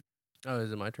 Edson? Oh,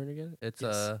 is it my turn again? It's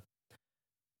Yes.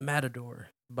 Matador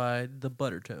by the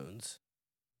Buttertones.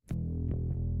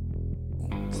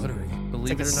 Buttery. It's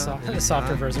Believe like it or not, it a is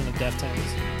softer not. version of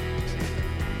Deftones.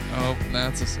 Oh,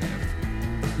 that's a save.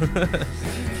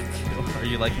 Are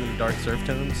you liking the dark surf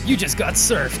tones? You just got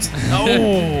surfed.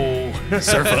 Oh,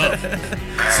 Surf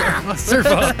up. Surf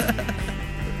up.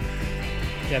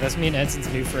 Yeah, that's me and Edson's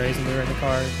new phrase when we were in the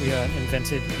car. We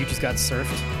invented "You just got surfed,"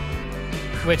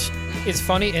 which is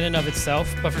funny in and of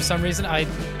itself, but for some reason I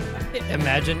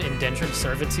imagine indentured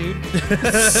servitude.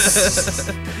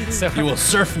 So You will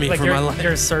surf me like for you're, my life.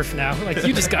 you're a surf now. Like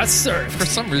you just got surfed. For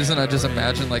some reason, I just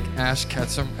imagine like Ash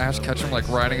Ketchum like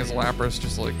riding his Lapras,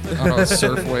 just like on a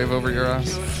surf wave over your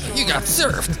ass. You got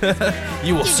surfed.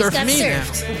 You will You just surf got me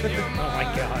surfed. Oh my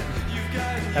god.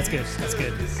 That's good. That's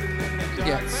good.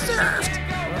 Yeah, surfed.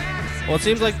 now. Well, it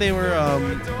seems like they were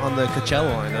on the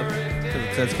Coachella lineup. 'Cause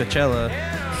it says Coachella.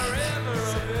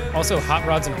 Also, hot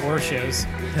rods and horror shows.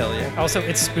 Hell yeah. Also,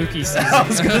 it's spooky season. I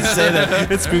was gonna say that.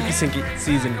 It's spooky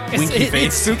season. Winky It's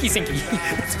face. spooky sinky.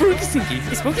 spooky sinky.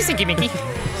 It's spooky sinky, Minky.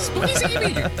 Spooky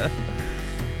Sinky.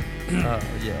 Oh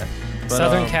yeah. But,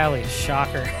 Southern Cali,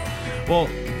 shocker. Well,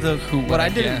 Who what would I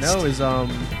have didn't guessed? know is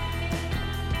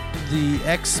the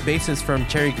ex-bassist from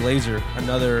Cherry Glazer,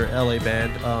 another LA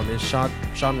band, is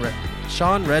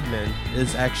Sean Redman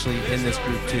is actually in this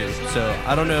group too. So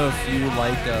I don't know if you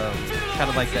like kind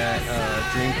of like that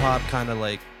dream pop kind of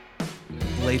like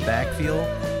laid back feel.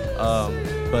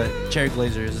 But Cherry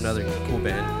Glazer is another cool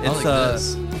band. I It's like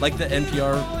this. like the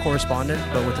NPR correspondent,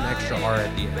 but with an extra R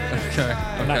at the end. Okay.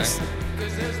 Okay. Nice.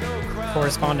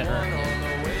 Correspondent.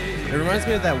 It reminds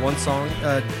me of that one song.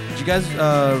 Did you guys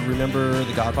remember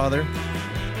The Godfather?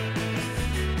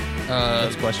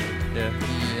 That's a question. Yeah.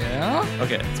 Yeah.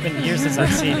 Okay. It's been years since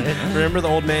I've seen it. Remember the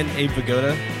old man Abe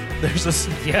Vigoda? There's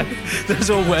Yeah. there's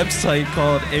a website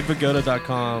called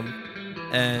abevigoda.com,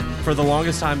 and for the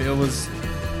longest time it was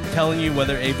telling you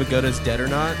whether Abe Vigoda is dead or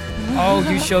not. Oh,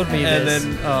 you showed me And this.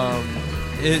 then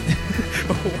it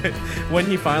when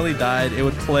he finally died, it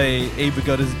would play Abe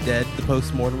Vigoda's Dead, the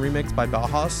post-mortem remix by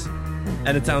Bauhaus,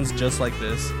 and it sounds just like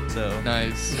this. So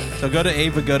Nice. go to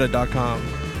abevigoda.com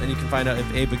and you can find out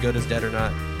if Abe Vigoda's dead or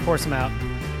not. Force him out.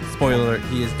 Spoiler alert,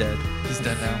 he is dead. He's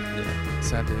dead now. Yeah.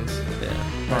 Sad days. Yeah.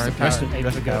 Rest in Rest power, Abe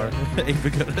rest in power. Abe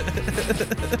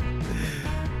Vigoda.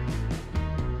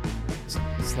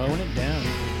 Slowing it down.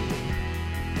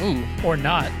 Ooh. Or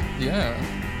not. Yeah.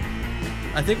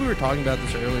 I think we were talking about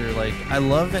this earlier. Like, I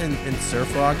love in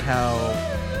surf rock how,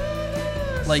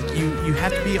 like, you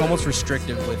have to be almost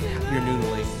restrictive with your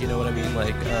noodling. You know what I mean?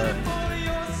 Like,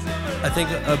 I think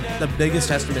the biggest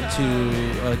testament to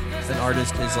an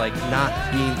artist is like not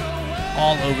being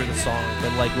all over the song,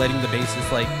 but like letting the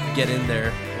basses like get in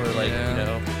there, or like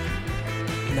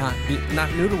not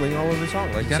noodling all over the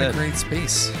song. Like You got a great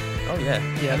space. Oh yeah,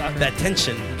 Yeah, that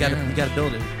tension. You gotta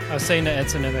build it. I was saying to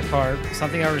Edson in the car,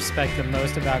 something I respect the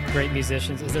most about great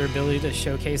musicians is their ability to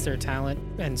showcase their talent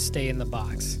and stay in the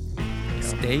box.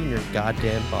 Stay in your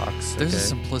goddamn box. There's a okay?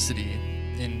 simplicity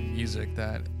in music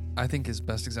that I think is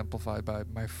best exemplified by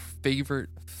my favorite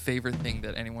thing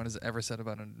that anyone has ever said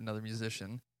about another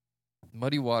musician.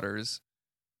 Muddy Waters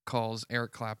calls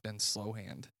Eric Clapton slow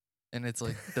hand. And it's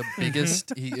like the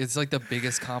biggest. It's like the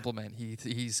biggest compliment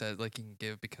he said like he can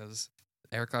give, because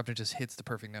Eric Clapton just hits the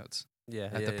perfect notes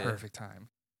at the perfect time.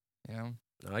 You know,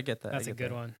 No, I get that. That's a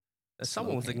good one. As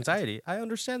someone with anxiety, I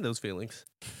understand those feelings.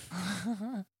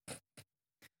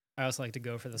 I also like to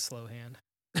go for the slow hand.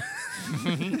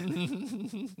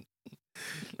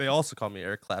 They also call me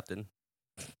Eric Clapton.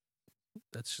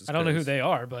 That's just. I don't know who they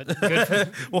are, but good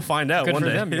for, We'll find out good one for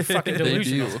day. them. You're fucking They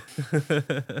delusional.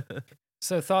 do.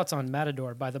 So thoughts on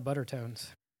Matador by the Buttertones?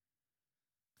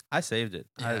 I saved it.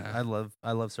 Yeah.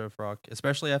 I love surf rock,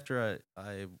 especially after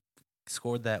I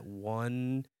scored that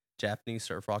one Japanese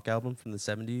surf rock album from the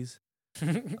 70s.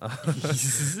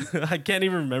 I can't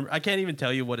even remember. I can't even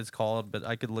tell you what it's called, but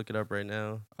I could look it up right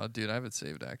now. Oh, dude, I have it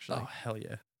saved actually. Oh hell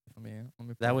yeah! Let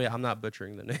me That way I'm not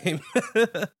butchering the name.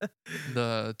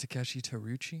 the Takeshi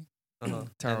Taruchi, Uh-huh.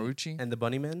 Taruchi. And the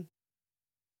Bunnymen,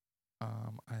 I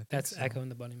think That's so. Echo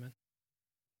and the Bunnymen.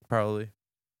 probably.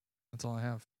 That's all I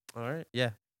have. All right, yeah,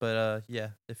 but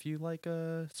yeah, if you like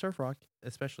surf rock,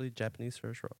 especially Japanese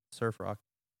surf rock,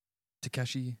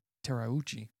 Takeshi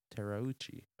Terauchi.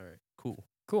 Terauchi. All right, cool.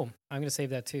 Cool. I'm going to save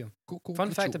that too. Cool.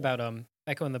 Fun fact about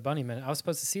Echo and the Bunnymen. I was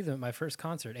supposed to see them at my first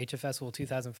concert, HFSL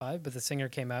 2005, but the singer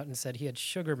came out and said he had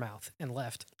sugar mouth and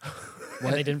left.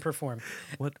 And they didn't perform.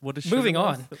 What is Moving sugar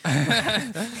on.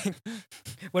 mouth?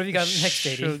 What have you got next,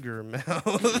 JD? Sugar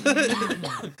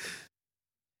mouth.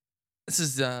 This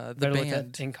is the Better look at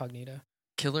band Incognito.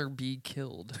 Killer Be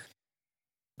Killed.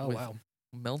 Oh, with wow.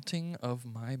 Melting of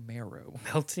My Marrow.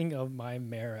 Melting of my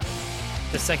marrow.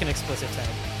 The second explicit tag.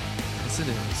 Yes, it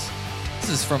is. This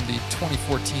is from the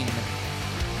 2014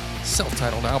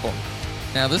 self-titled album.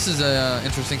 Now, this is an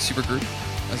interesting supergroup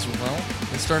as well.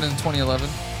 They started in 2011.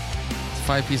 It's a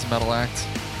 5-piece metal act.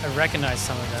 I recognize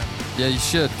some of them. Yeah, you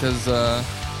should, because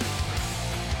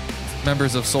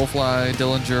members of Soulfly,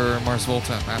 Dillinger, Mars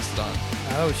Volta, and Mastodon.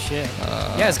 Oh, shit.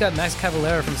 Yeah, it's got Max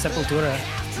Cavalera from Sepultura,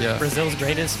 Yeah. Brazil's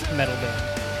greatest metal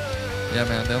band. Yeah,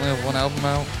 man. They only have one album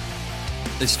out.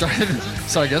 They started,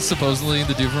 so I guess supposedly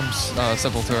the dude from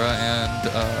Sepultura and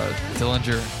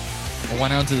Dillinger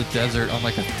went out to the desert on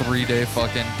like a 3-day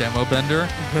fucking demo bender.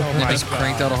 Oh They my just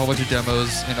cranked God. out a whole bunch of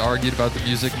demos and argued about the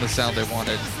music and the sound they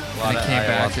wanted. And of he came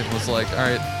back ayahuasca. and was like, all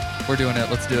right, we're doing it.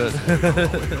 Let's do it.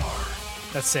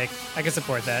 That's sick. I can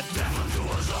support that.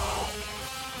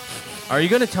 Are you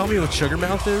gonna tell me what sugar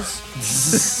mouth is?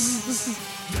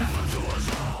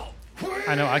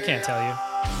 I know, I can't tell you.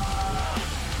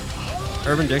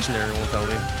 Urban Dictionary will tell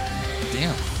me.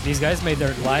 Damn. These guys made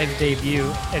their live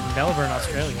debut in Melbourne,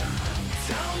 Australia.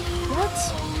 What?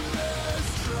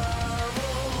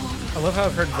 I love how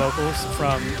I've heard vocals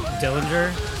from Dillinger.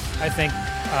 I think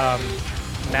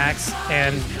Max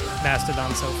and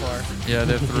Mastodon so far. Yeah,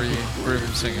 they have three of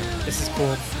them singing. This is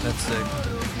cool. That's sick.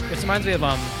 This reminds me of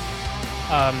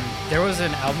there was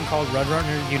an album called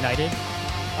Roadrunner United,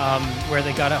 where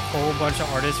they got a whole bunch of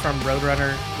artists from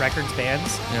Roadrunner Records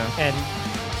bands, Yeah. and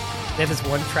they had this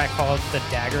one track called The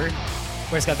Dagger,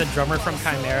 where it's got the drummer from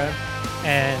Chimera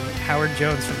and Howard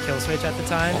Jones from Killswitch at the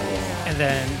time, and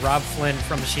then Rob Flynn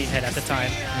from Machine Head at the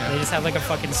time. They just had like a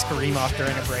fucking scream off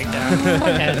during a breakdown.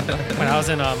 And when I was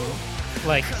in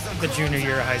like the junior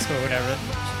year of high school or whatever,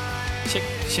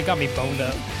 shit got me boned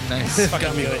up. Nice.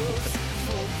 Fucking good.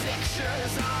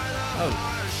 Oh,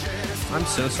 I'm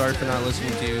so sorry for not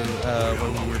listening to you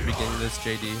when we were beginning this,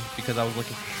 JD, because I was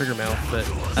looking for Sugar Mouth, but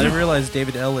I didn't realize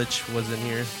David Ellich was in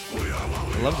here.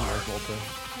 I love the Mars Volta.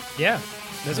 Yeah,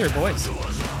 those are your boys.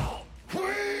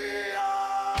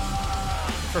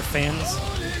 For fans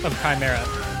of Chimera,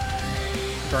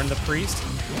 Burn the Priest,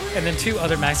 and then 2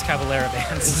 other Max Cavalera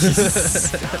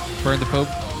bands. Burn the Pope.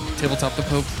 Tabletop the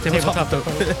Pope. Tabletop the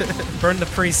Pope. Burn the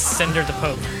Priest, Cinder the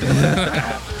Pope.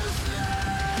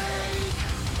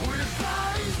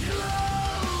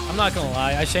 I'm not gonna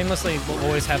lie, I shamelessly will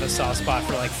always have a soft spot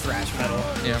for like thrash metal.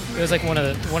 Yeah. It was like one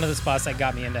of the spots that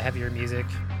got me into heavier music.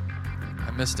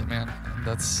 I missed it, man.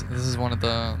 This is one of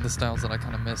the styles that I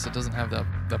kind of miss. It doesn't have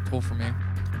that pull for me.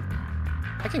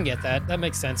 I can get that. That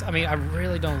makes sense. I mean, I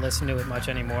really don't listen to it much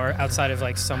anymore outside of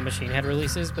like some Machine Head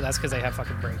releases, but that's because they have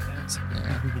fucking breakdowns.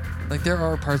 Yeah. Like there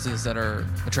are parts of this that are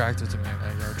attractive to me,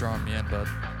 like are drawing me in, but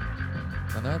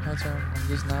the other parts I'm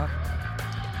just not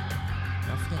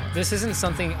feeling. This isn't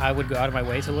something I would go out of my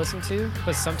way to listen to,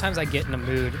 but sometimes I get in a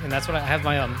mood, and that's what I have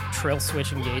my Trill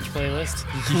Switch Engage playlist.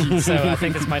 So I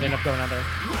think this might end up going on there.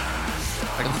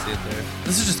 I can see it there.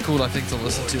 This is just cool, I think, to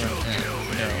listen to, and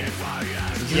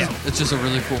it's just a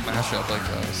really cool mashup, like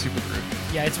a super group.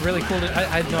 Yeah, it's really cool. I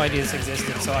had no idea this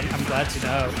existed, so I'm glad to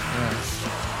know. Yeah.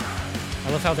 I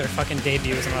love how their fucking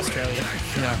debut is in Australia.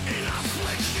 Yeah.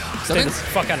 Stay the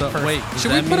fuck out of Perth. Wait,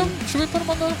 Should we put them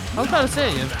on the? I was about to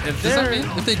say if Does that they're mean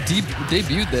if they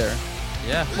debuted there?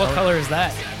 yeah. What color is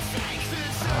that?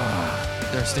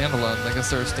 They're standalone. I guess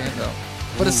they're a standout.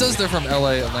 But it says they're from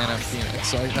LA, Atlanta, and Phoenix,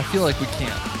 so I feel like we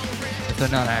can't if they're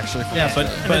not actually from Yeah,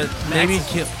 Australia. but maybe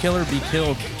Killer Be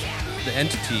Killed, the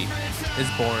entity, is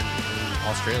born in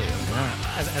Australia. Yeah.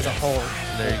 As a whole.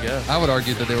 There you go. I would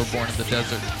argue that they were born in the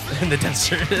desert. In the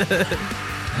desert.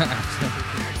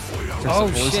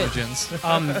 Oh, Some shit.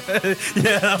 hallucinogens.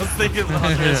 Yeah, I was thinking of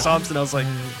Andreas Thompson. I was like,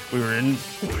 we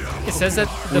It says that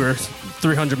we were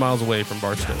 300 miles away from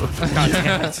Barstow. God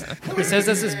damn it. It says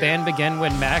that this band began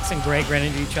when Max and Greg ran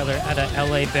into each other at a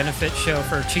LA benefit show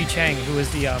for Chi Chang, who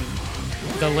was the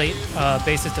late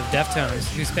bassist of Deftones,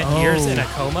 who spent years in a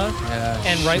coma. Yeah,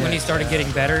 And right when he started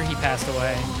getting better, he passed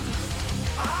away.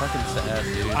 Fucking sad,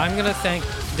 dude. I'm gonna thank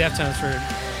Deftones for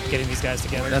getting these guys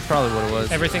together. That's probably what it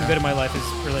was. Everything good in my life is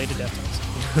related to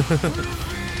Deftones.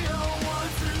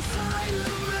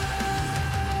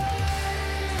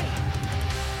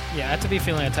 Yeah, I have to be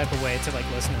feeling a type of way to like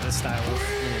listen to this style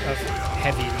of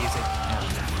heavy music.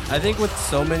 I think with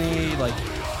so many like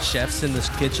chefs in this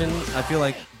kitchen, I feel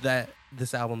like that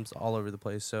this album's all over the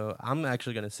place. So I'm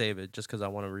actually gonna save it just because I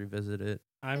want to revisit it.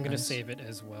 I'm gonna Nice. save it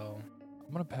as well,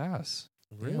 I'm gonna pass.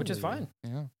 which is fine.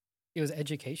 Yeah. It was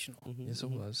educational. Mhm, Yes, it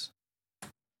mhm. was.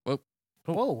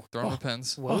 Whoa, Throwing the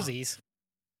pens. wosies.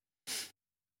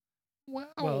 Wow.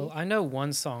 Well, I know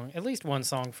one song, at least one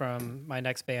song from my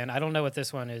next band. I don't know what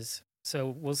this one is, so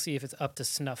we'll see if it's up to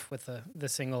snuff with the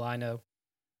single I know.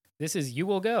 This is "You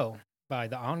Will Go" by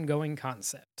The Ongoing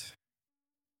Concept.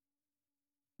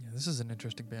 Yeah, this is an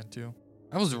interesting band too.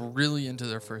 I was really into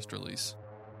their first release,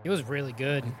 It was really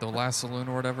good. The Last Saloon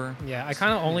or whatever. Yeah, I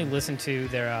kind of only listened to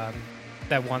their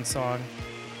that one song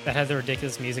that had the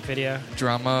ridiculous music video.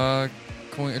 Drama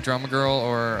Queen, Drama Girl,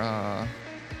 or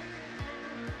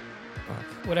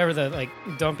Whatever the like,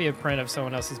 don't be a print of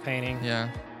someone else's painting. yeah,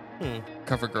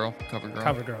 Cover Girl. Cover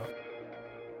girl.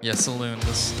 Yeah, Saloon.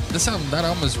 This album, that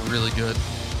album is really good.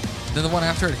 Then the one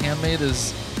after it, Handmade,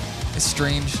 is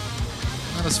strange,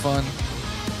 not as fun.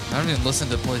 I haven't even listened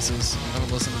to Places. I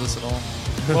haven't listened to this at all.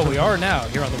 Well, we are now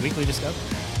here on the Weekly Discovery.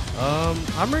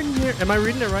 I'm reading here. Am I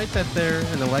reading it right that they're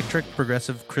an electric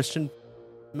progressive Christian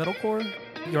metalcore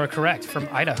You are correct. From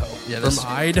Idaho. Yeah, from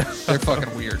Idaho? they're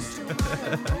fucking weird.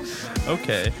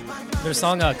 Okay. Their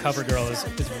song "Cover Girl" is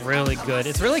really good.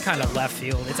 It's really kind of left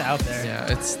field. It's out there. Yeah,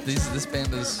 this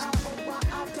band is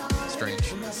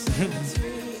strange.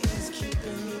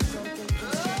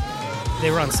 They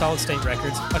were on Solid State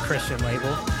Records, a Christian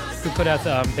label, who put out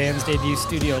the band's debut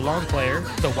studio long player,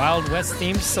 The Wild West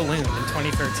Themed Saloon, in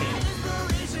 2013.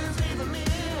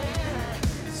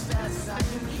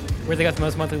 Where they got the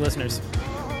most monthly listeners.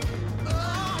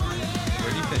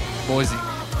 Where do you think? Boise.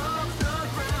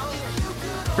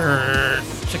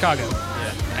 Chicago.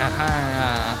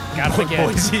 Aha. Got it again.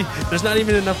 Boise. There's not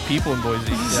even enough people in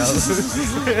Boise.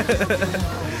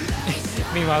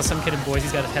 Meanwhile, some kid in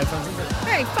Boise's got his headphones in.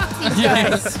 Hey, fuck these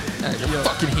guys. I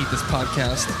fucking hate this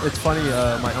podcast. It's funny.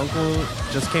 My uncle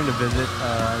just came to visit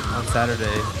on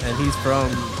Saturday, and he's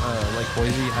from like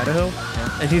Boise, Idaho.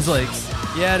 And he's like,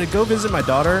 "Yeah, to go visit my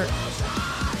daughter,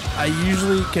 I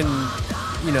usually can,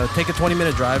 take a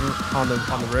 20-minute drive on the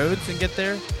roads and get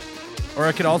there, or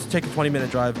I could also take a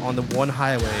 20-minute drive on the one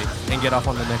highway and get off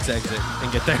on the next exit and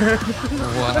get there."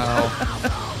 Wow.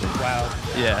 Wow.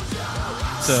 Yeah.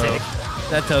 So Sick.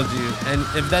 that tells you, and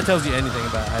if that tells you anything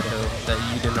about Idaho that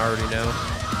you didn't already know,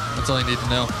 That's all you need to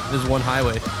know. there's one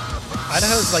highway.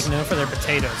 Idaho's like known for their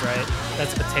potatoes, right?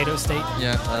 That's potato state.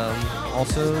 Yeah.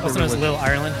 Also Also known as Little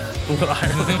Ireland. Little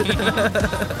Ireland.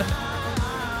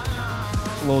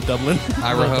 Little Dublin.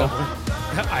 Idaho.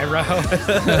 Idaho.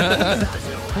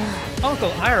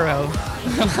 Uncle Iro.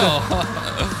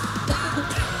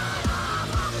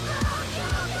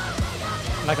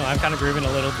 Michael, I'm kind of grooving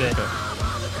a little bit.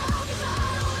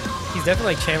 He's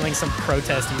definitely like channeling some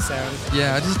protesty sound.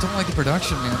 Yeah, I just don't like the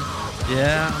production, man.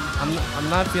 Yeah, I'm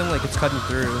not feeling like it's cutting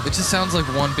through. It just sounds like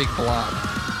one big blob.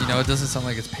 You know, it doesn't sound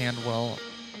like it's panned well.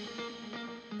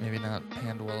 Maybe not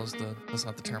panned well that's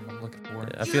not the term I'm looking for.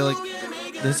 Yeah, I feel like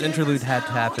this interlude had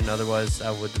to happen, otherwise I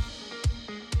wouldn't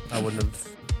have.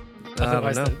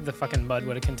 Otherwise, I don't know. the fucking mud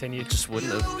would have continued. Just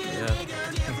wouldn't have. Yeah.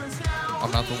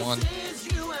 I'm not the one.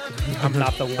 I'm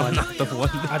not the one. Not the one.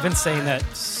 I've been saying that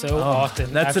so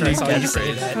often. that's after a I new saw you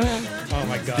say catchphrase. that. Oh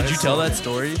my god. Did you it's tell so- that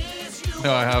story?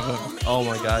 No, I haven't. Oh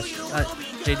my gosh.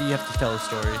 JD, you have to tell a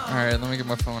story. All right, let me get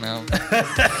my phone out.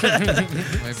 Let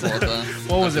me pull it up.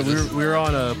 What was it? We were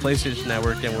on a PlayStation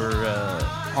Network, and we're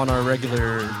on our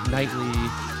regular nightly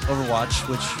Overwatch,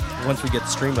 which once we get the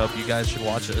stream up, you guys should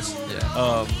watch us.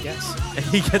 Yeah. Yes. And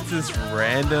he gets this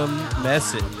random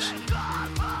message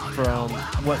from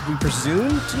what we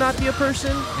presume to not be a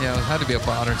person. Yeah, it had to be a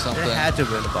bot or something. It had to have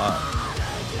been a bot.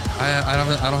 I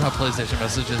don't have PlayStation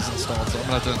messages installed, so I'm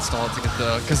gonna have to install it to get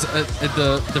because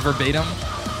the verbatim,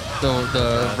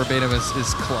 the verbatim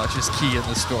is clutch, is key in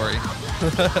the story.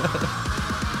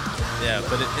 Yeah,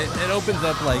 but it opens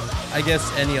up like I guess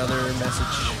any other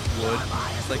message would.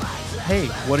 It's like, hey,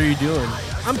 what are you doing?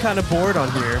 I'm kind of bored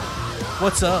on here.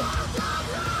 What's up?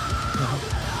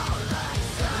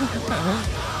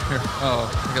 Here,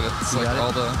 I gotta select got it?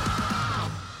 all the.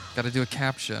 Gotta do a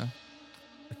captcha.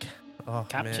 Oh,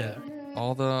 Captcha.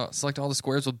 man. Select all the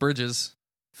squares with bridges.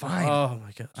 Fine. Oh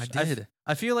my gosh. I did.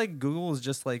 I feel like Google is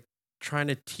just like trying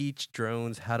to teach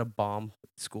drones how to bomb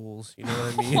schools. You know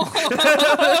what I mean?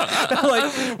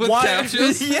 Like With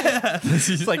captchas? Yeah.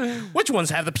 It's like which ones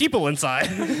have the people inside?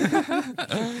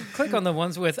 Click on the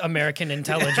ones with American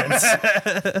intelligence.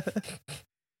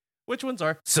 Which ones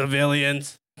are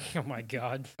civilians? Oh my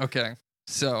god. Okay,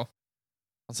 so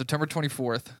on September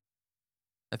 24th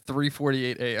at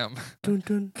 3:48 a.m., Dun,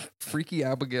 dun. Freaky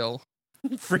Abigail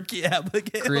Freaky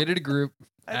Abigail. created a group,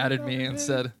 I added know me, her and name.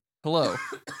 said hello.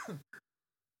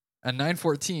 At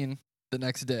 9:14 the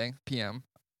next day p.m.,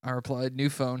 I replied, "New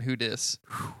phone, who dis?"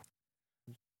 I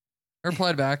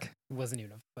replied back, It wasn't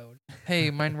even a phone.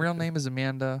 "Hey, my real name is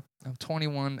Amanda. I'm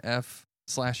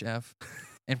 21F/F,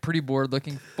 and pretty bored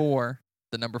looking for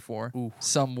the number 4, Ooh.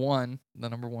 someone, the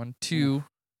number 1, to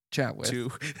chat with."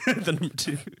 2. The number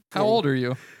 2. How old are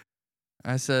you?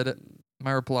 I said,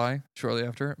 my reply shortly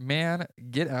after, "Man,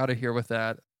 get out of here with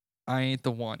that. I ain't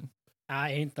the one."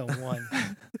 I ain't the one.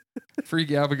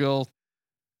 Freaky Abigail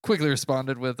quickly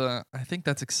responded with, "I think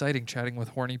that's exciting chatting with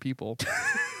horny people.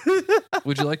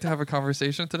 Would you like to have a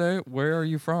conversation today? Where are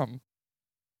you from?"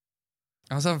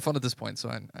 I was having fun at this point, so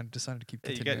I decided to keep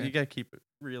Hey, continuing. you got to keep it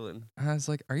reeling. I was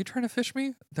like, "Are you trying to fish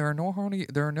me? There are no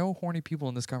horny people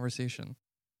in this conversation."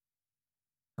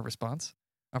 Her response,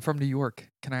 "I'm from New York.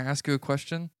 Can I ask you a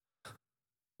question?"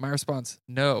 My response,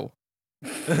 "No."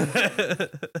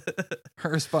 Her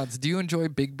response, "Do you enjoy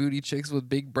big booty chicks with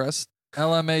big breasts?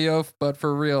 LMAO, but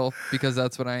for real, because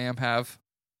that's what I am have.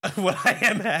 What I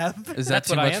am have. Is that That's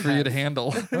too what I much am for you have. to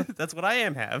handle?" That's what I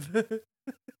am have.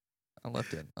 I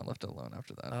left it alone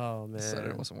after that. Oh Decided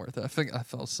it wasn't worth it. I think I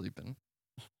fell asleep and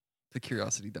the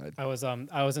curiosity died. I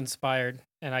was inspired,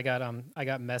 and I got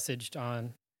messaged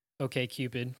on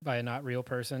OkCupid by a not real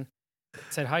person. It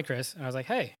said, "Hi, Chris," and I was like,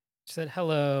 "Hey." She said,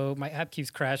 "Hello, my app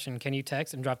keeps crashing. Can you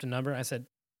text?" And dropped a number. I said,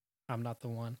 "I'm not the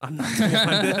one. I'm not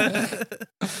the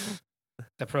one.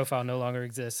 The profile no longer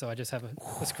exists, so I just have a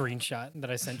screenshot that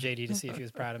I sent JD to see if he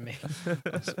was proud of me."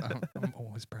 I'm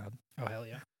always proud. Oh hell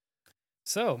yeah!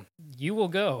 So you will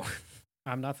go.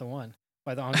 I'm not the one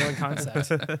by the ongoing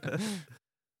concept.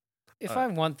 If I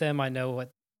want them, I know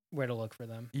where to look for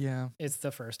them. Yeah, It's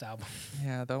the first album.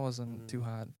 yeah, that wasn't too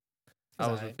hot. I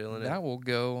It's wasn't feeling That will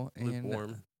go it. in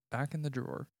Lukewarm. back in the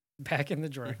drawer. Back in the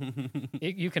drawer.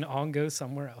 You can on go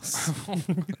somewhere else.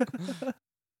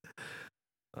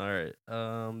 All right.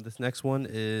 This next one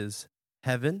is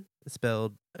Heaven,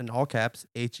 spelled in all caps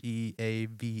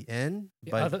HEAVN.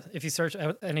 If you search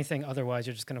anything otherwise,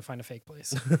 you're just gonna find a fake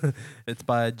place. It's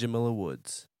by Jamila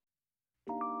Woods.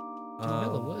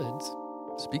 Jamila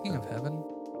Woods. Speaking of heaven,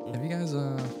 have you guys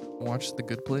watched The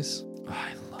Good Place?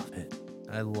 I love it.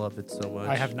 I love it so much.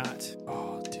 I have not.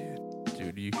 Oh, dude.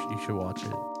 Dude, you should watch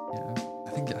it. Yeah.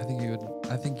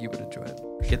 I think you would enjoy it.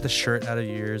 Get the shirt out of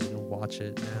your ears and watch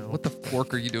it now. What the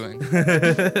fork are you doing?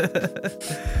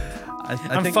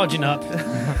 I'm fudging up.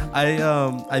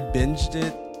 I binged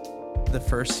it the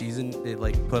first season it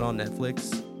like put on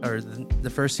Netflix, or the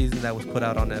first season that was put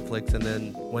out on Netflix, and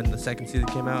then when the second season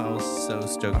came out, I was so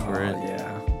stoked for it.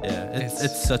 Yeah,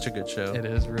 it's such a good show. It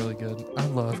is really good. I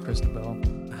love Kristen Bell.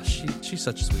 She's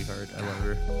such a sweetheart. I love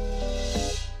her.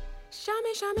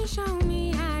 Show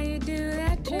me how you do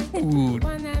that trick. Ooh,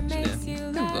 One that makes you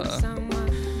love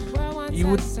someone. Well, you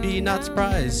would be not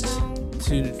surprised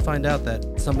to find out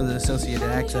that some of the associated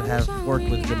acts that have worked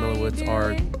with Jamila Woods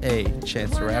are A,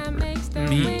 Chance the Rapper,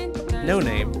 B, No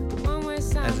Name,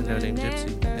 as a No Name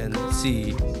Gypsy, and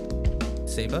C,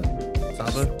 Saba?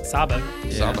 Saba.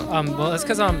 Yeah. Saba. Well, it's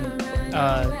because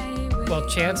well,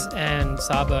 Chance and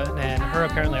Saba and her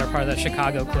apparently are part of that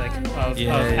Chicago clique of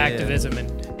activism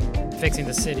and fixing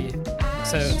the city.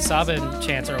 So Saba and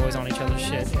Chance are always on each other's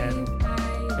shit, and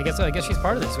I guess she's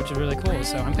part of this, which is really cool.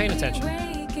 So I'm paying attention.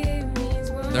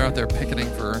 They're out there picketing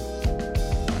for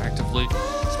actively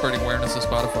spreading awareness of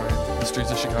Spotify in the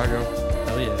streets of Chicago.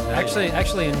 Oh yeah.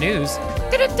 Actually, in news,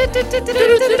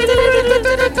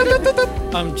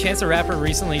 Chance the Rapper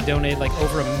recently donated like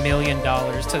over $1 million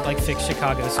to like fix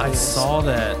Chicago schools. I saw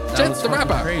that. Chance the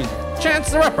Rapper. Crazy.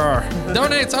 Chance the Rapper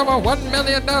Donates over $1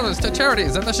 million to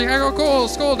charities in the Chicago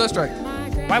School District.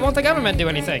 Why won't the government do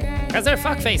anything? Because they're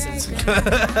fuckfaces.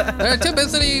 They're too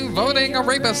busy voting a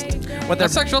rapist, a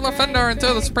sexual offender, into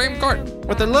the Supreme Court.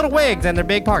 with their little wigs and their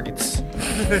big pockets.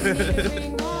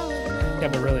 Yeah,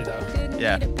 but really though.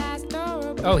 Yeah.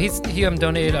 Oh, he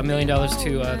donated $1 million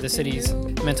to the city's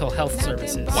mental health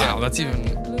services. Wow, that's even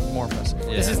more impressive.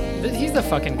 He's the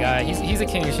fucking guy. He's the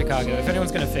king of Chicago. If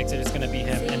anyone's gonna fix it, it's gonna be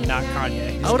him and not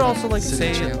Kanye. I would also like to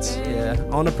City say, Chance.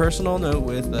 on a personal note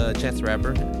with Chance the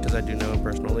Rapper, because I do know him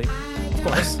personally. Of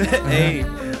course. Hey,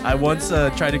 I once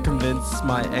tried to convince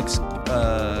my ex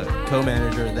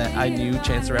co-manager that I knew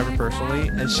Chance the Rapper personally,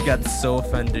 and she got so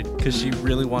offended because she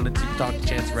really wanted to talk to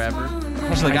Chance the Rapper.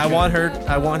 She's like, I want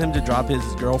him to drop his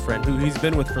girlfriend, who he's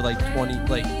been with for like 10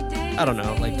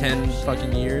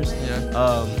 fucking years.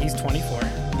 Yeah. He's 24.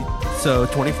 So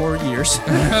 24 years.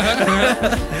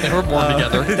 They were born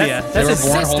together. That's They were his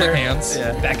born sister. holding hands.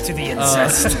 Yeah. Back to the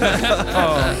incest.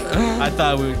 I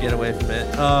thought we would get away from it.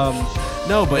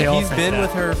 No, but They all he's think been that.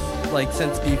 with her like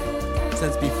since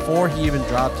before he even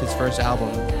dropped his first album,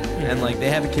 and like they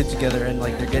have a kid together, and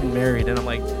like they're getting married, and I'm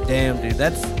like, damn, dude,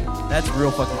 that's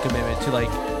real fucking commitment to like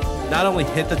not only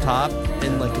hit the top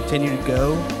and like continue to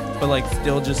go, but like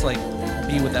still just like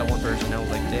be with that one person. I was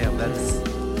like, damn, that's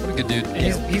What a good dude. And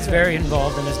he's very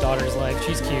involved in his daughter's life.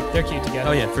 She's cute. They're cute together.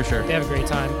 oh yeah, for sure. They have a great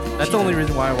time. That's the only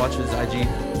reason why I watch his IG.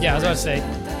 Yeah, I was about to say,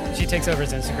 she takes over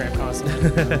his Instagram constantly.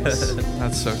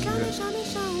 That's so cute.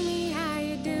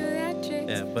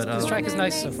 Yeah, but This track is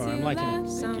nice so far. I'm liking it.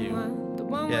 thank you.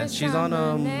 Yeah, she's on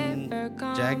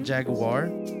Jaguar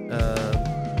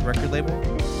record label.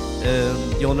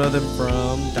 You'll know them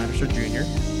from Dinosaur Jr.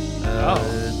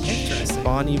 Interesting.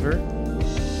 Bon Iver.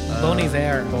 Bon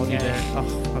Iver. Bon Iver. Yeah.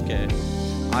 Oh, okay.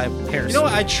 Hair You know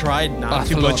what? sleeve. I tried not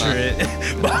to Barcelona. butcher it.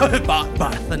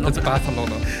 It's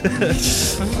Barcelona.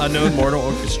 Unknown Mortal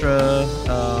Orchestra.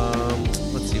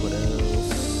 Let's see what else.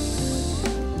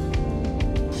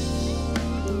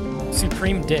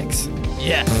 Supreme Dicks.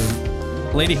 Yeah.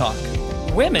 Lady Hawk.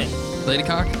 Women.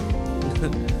 Ladycock?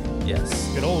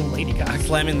 Yes. Good old Lady Gaga.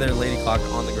 Slamming their Lady Hawk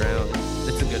on the ground.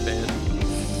 It's a good band.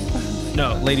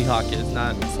 No, Lady Hawk is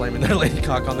not slamming their Lady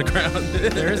Hawk on the ground.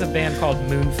 There is a band called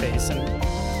Moonface, and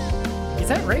is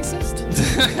that racist?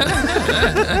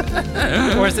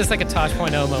 Or is this like a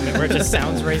Tosh.0 moment where it just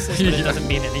sounds racist, but it doesn't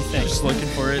mean anything? Just looking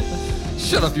for it.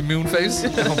 Shut up, you moonface.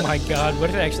 Oh my god, what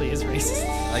if it actually is racist?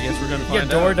 I guess we're gonna You find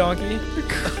got door out. donkey,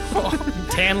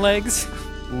 tan legs.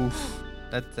 Oof.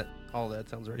 That all that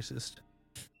sounds racist.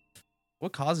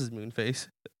 What causes moonface?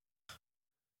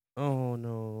 Oh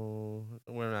no,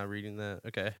 we're not reading that.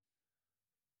 Okay.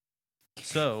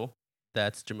 So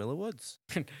that's Jamila Woods.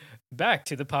 Back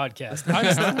to the podcast.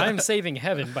 I'm Saving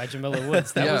Heaven by Jamila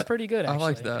Woods. That Yeah, was pretty good, I actually.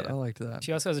 liked that. yeah. I liked that.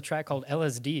 She also has a track called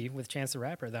LSD with Chance the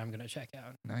Rapper that I'm going to check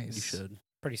out. Nice. You should.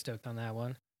 Pretty stoked on that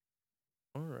one.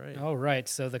 All right. All right,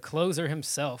 so the closer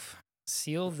himself.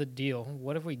 Seal the deal.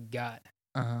 What have we got?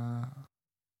 Well,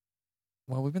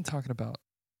 we've been talking about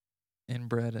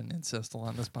inbred and incest a lot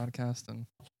on this podcast, and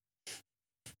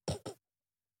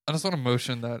I just want to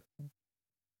motion that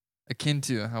akin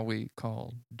to how we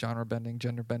call genre bending,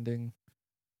 gender bending,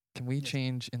 can we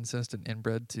change incest and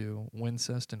inbred to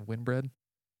wincest and winbred?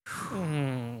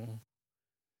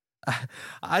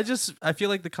 I feel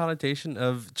like the connotation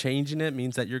of changing it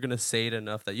means that you're gonna say it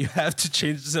enough that you have to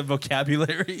change the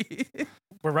vocabulary.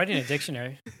 We're writing a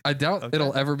dictionary. I doubt Okay.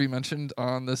 it'll ever be mentioned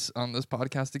on this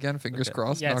podcast again. Fingers Okay.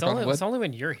 crossed. Yeah, knock on wood. it's only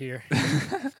when you're here.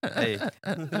 Hey,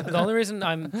 The only reason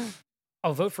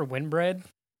I'll vote for Winbred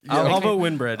I'll vote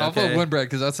Winbred. I'll okay? vote winbred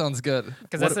because that sounds good.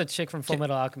 because that's the chick from Full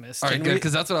Metal Alchemist. All right, Can good we-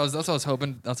 because that's what I was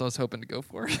hoping. That's what I was hoping to go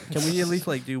for. Can we at least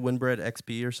like do Winbred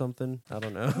XP or something? I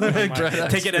don't know. my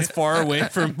God. Take it as far away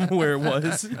from where it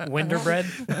was. Winterbred.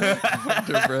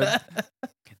 Winbred.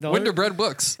 Winterbread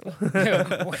Books. I'm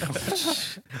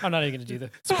not even going to do that.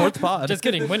 Support the pod. Just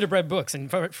kidding. Winterbread Books in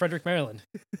Frederick, Maryland.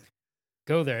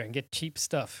 Go there and get cheap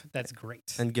stuff. That's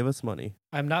great. And give us money.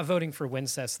 I'm not voting for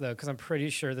Wincest, though, because I'm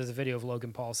pretty sure there's a video of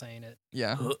Logan Paul saying it.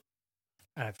 Yeah.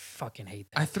 And I fucking hate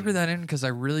that. I threw that in because I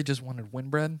really just wanted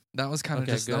Winbread. That was kind of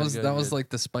Okay, just good, that was good. like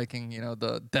the spiking,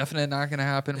 the definite not gonna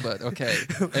happen, but okay.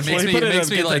 It Well, makes me against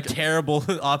like a terrible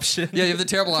option. yeah, you have the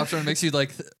terrible option. It makes you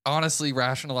like honestly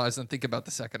rationalize and think about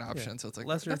the second option. So it's like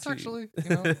Lesser that's two. actually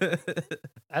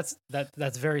That's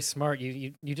very smart.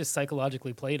 You just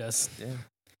psychologically played us. Yeah.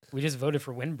 We just voted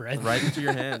for Winbread. Right into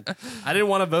your hand. I didn't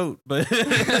want to vote, but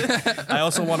I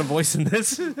also want a voice in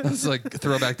this. That's like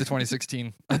throwback to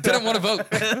 2016. I didn't want to vote.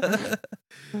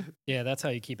 Yeah, that's how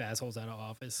you keep assholes out of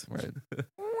office. Right.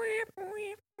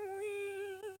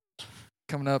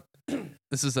 Coming up,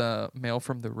 this is a Mail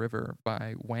from the River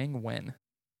by Wang Wen.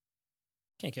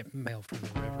 Can't get mail from the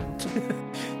river.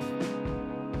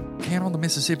 Can on the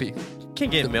Mississippi.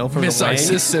 Can't get mail from the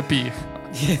Mississippi.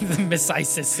 The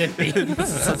Mississippi.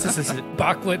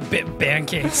 Bachlet bit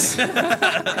pancakes.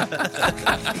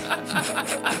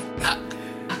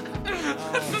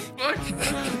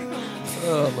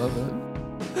 Oh, I love it.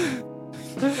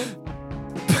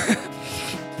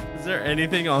 Is there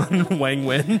anything on Wang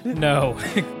Wen? No.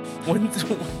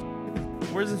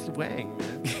 Where's this Wang,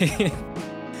 man?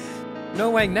 No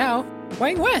Wang now.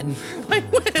 Wang when? Wang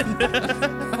Wen.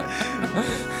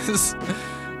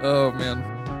 Oh man,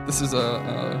 this is a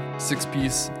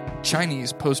 6-piece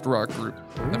Chinese post-rock group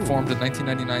that formed in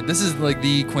 1999. This is like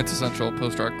the quintessential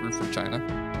post-rock group from China.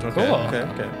 Okay, Cool.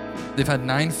 Okay. They've had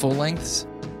 9 full lengths,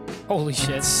 Holy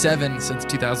shit. 7 since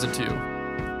 2002.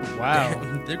 Wow.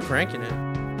 They're cranking it.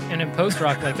 And in post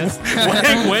rock like this,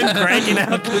 Wang Wen cranking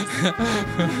out.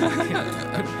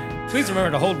 please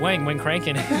remember to hold Wang when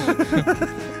cranking it.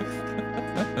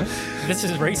 This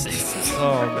is racist.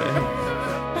 Oh man.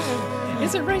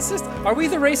 Is it racist? Are we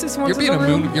the racist ones You're being in the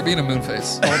room? You're being a moon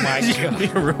face. Oh my god.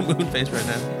 You're a real moon face right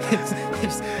now.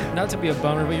 It's not to be a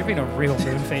boner, but you're being a real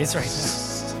moon face right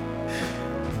now.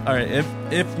 All right, if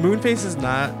Moonface is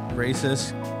not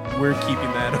racist, we're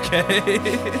keeping that, okay?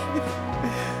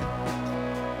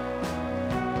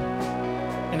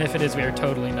 And if it is, we are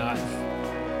totally not.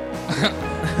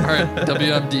 All right,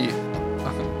 WMD.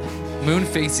 Moon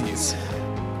faces,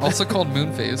 also called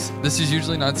moon phase. This is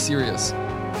usually not serious,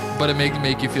 but it may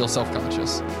make you feel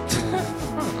self-conscious.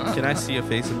 Can I see a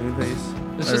face of Moonface?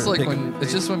 It's just Or like pic- when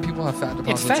when people have fat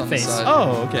deposits fat on face. the side.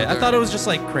 Oh, okay. I They're- thought it was just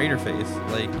like crater face,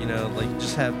 like you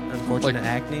just have unfortunate Like-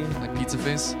 acne. like pizza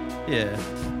face. Yeah,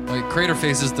 Like crater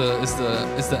face is the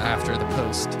after the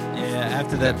post. yeah.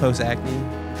 After that post acne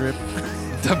drip.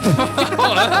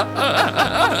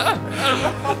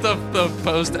 the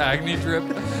post acne drip.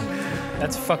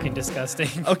 That's fucking disgusting.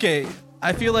 Okay,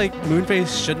 I feel like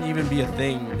Moonface shouldn't even be a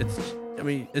thing.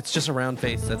 It's just a round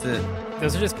face. That's it.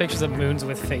 Those are just pictures of moons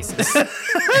with faces.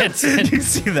 That's it. You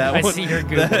see that I one? see your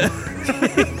Google.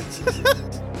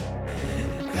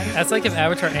 That's like if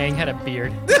Avatar Aang had a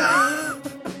beard.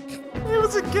 It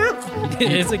was a gift.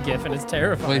 It is a gif and it's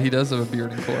terrifying. Wait, he does have a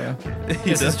beard in Korra.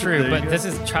 This is true, but this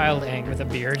is child Aang with a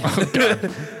beard.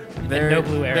 very, no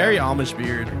blue arrow. Very Amish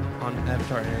beard on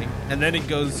Avatar Aang, and then it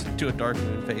goes to a dark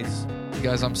moon face. You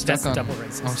guys, I'm stuck That's on double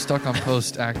racist. I'm stuck on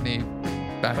post acne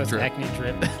back Post drip. acne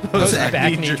drip. Post Post acne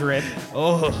acne drip. drip.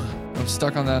 Oh, I'm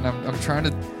stuck on that, and I'm trying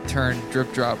to turn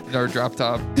drip drop or drop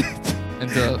top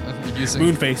into using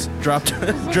Moonface drop,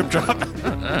 drip drop.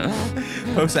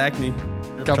 Post acne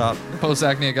drip drop. post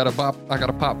acne. I gotta pop. I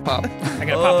gotta pop. I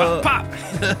gotta pop.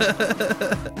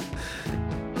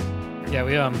 Yeah, All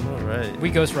right,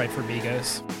 we ghostwrite for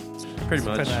Migos. pretty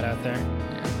Put much. that out there.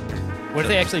 What if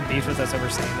they actually beef with us over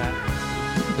saying that?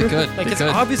 They could. Like, they it's could.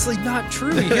 obviously not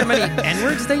true. You hear how many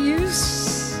N-words they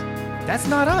use? That's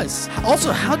not us.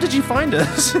 Also, how did you find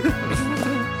us?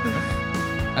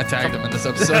 I tagged him in this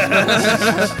episode.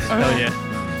 Oh yeah,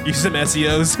 use some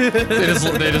SEOs.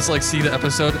 they just like see the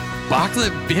episode.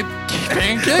 Chocolate bit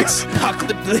pancakes.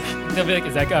 They'll be like,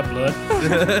 is that got blood?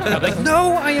 I'm like,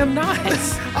 no, I am not.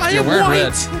 I You're am wearing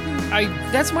white. red.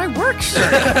 That's my work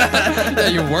shirt. Yeah,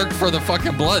 you work for the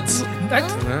fucking Bloods.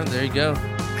 Well, there you go.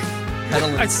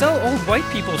 I sell old white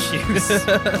people shoes.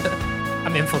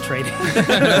 I'm infiltrating.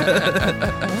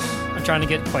 I'm trying to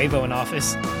get Quavo in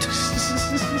office.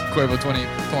 Quavo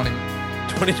 2020.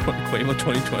 2020 Quavo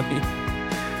 2020.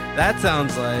 That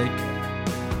sounds like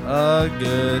a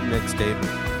good mixtape.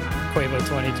 Quavo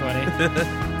 2020.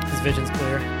 His vision's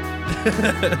clear.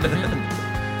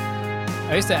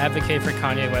 I used to advocate for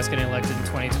Kanye West getting elected in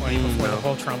 2020 before the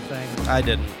whole Trump thing. I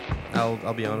didn't.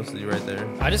 I'll be honest with you right there.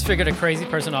 I just figured a crazy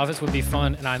person office would be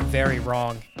fun, and I'm very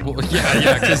wrong. Well,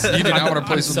 yeah, because you do not want to I'm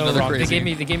place with so another wrong. crazy.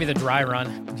 They gave me the dry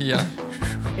run. Yeah.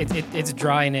 It's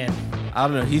drying in. I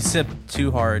don't know. He sipped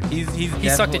too hard. He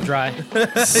sucked it dry.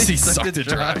 He sucked it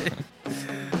dry.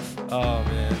 Oh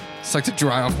man. Sucked it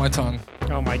dry off my tongue.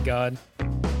 Oh my god.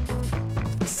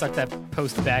 Suck that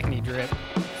post back knee drip.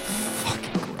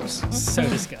 Fucking gross. So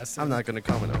disgusting. I'm not gonna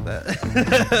comment on that.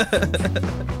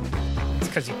 It's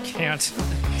because you can't.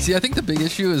 See, I think the big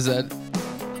issue is that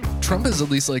Trump is at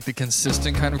least like the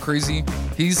consistent kind of crazy.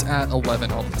 He's at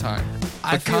 11 all the time.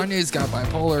 I But feel- Kanye's got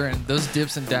bipolar, and those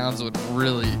dips and downs would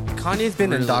really. Kanye's been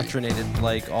Really? indoctrinated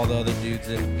like all the other dudes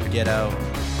in Get Out.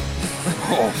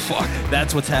 Oh fuck.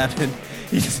 That's what's happened.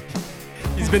 He's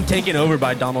been taken over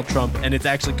by Donald Trump, and it's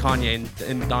actually Kanye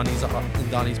in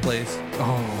Donnie's place.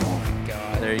 Oh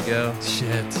God. There you go.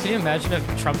 shit. Can you imagine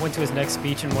if Trump went to his next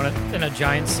speech in in a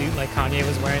giant suit like Kanye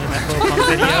was wearing in that little pump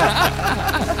video?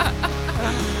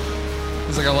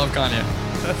 He's like, I love Kanye.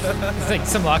 It's like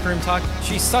some locker room talk.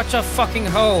 She's such a fucking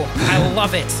hoe. I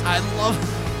love it. I love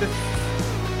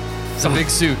It's a big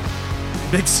suit.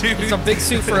 big suit. It's a big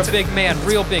suit for a big man.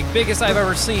 Real big. Biggest I've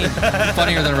ever seen.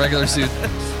 Funnier than a regular suit.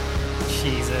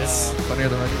 Jesus. Funnier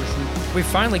than a regular suit. We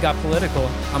finally got political.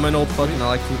 I'm an old fuck and I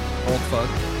like to old fuck.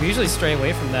 We usually stray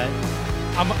away from that.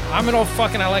 I'm an old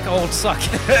fuck and I like old suck.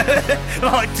 I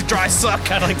like to dry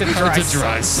suck. I like to dry, to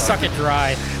dry suck. Suck it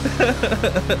dry.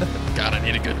 God, I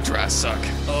need a good dry suck.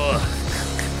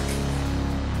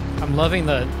 I'm loving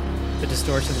the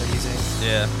distortion they're using.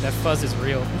 Yeah. That fuzz is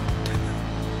real.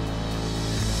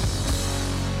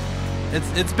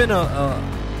 It's been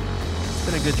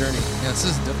a good journey. Yeah, this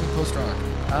is definitely post rock.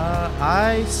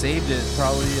 I saved it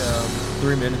probably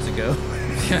 3 minutes ago.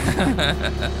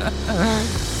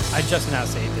 I just now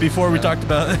saved it. Before we talked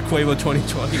about Quavo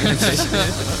 2020.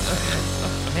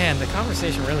 Man, the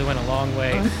conversation really went a long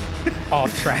way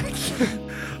off track.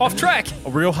 Off track. A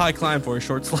real high climb for a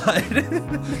short slide.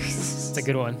 It's a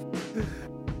good one.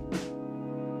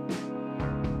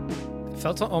 It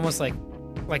felt almost like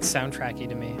soundtracky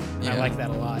to me. And I Yeah. like that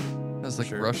a lot. That's like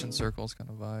Sure. Russian circles kind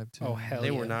of vibe too. Oh hell They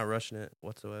yeah. were not rushing it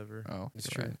whatsoever. Oh, It's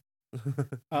you're true. right.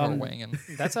 Or wanging.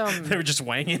 That's They were just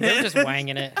wanging they were it. just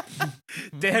wanging it.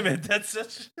 Damn it, that's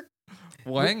such.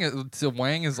 To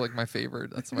wang is like my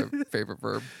favorite. That's my favorite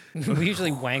verb. We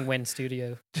usually wang when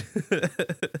studio.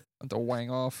 To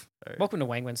wang off. Welcome to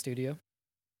Wang Wen Studio.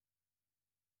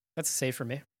 That's a save for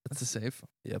me. That's a safe.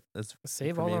 Yep, that's A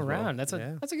save for all me as well. around. That's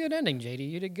Yeah. a good ending, JD.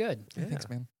 You did good. Yeah. Thanks,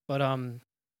 man. But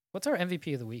what's our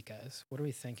MVP of the week, guys? What are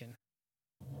we thinking?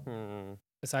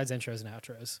 Besides intros and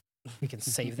outros, we can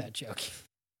save that joke.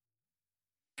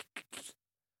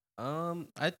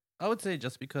 I would say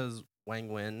just because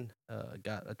Wang Wen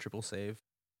got a triple save,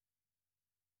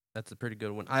 that's a pretty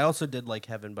good one. I also did like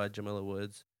Heaven by Jamila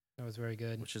Woods, That was very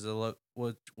good. which is a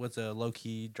low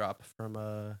key drop from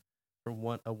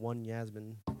one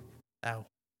Yasmin. Ow.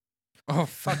 Oh,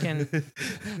 Fucking-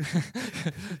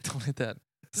 Don't hit that.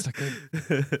 It's not good.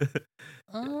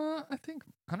 I think,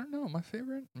 I don't know. My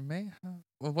favorite may have.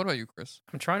 Well, what about you, Chris?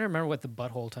 I'm trying to remember what the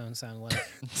butthole tone sounded like.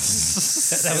 That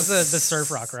was the surf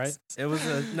rock, right? It was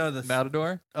the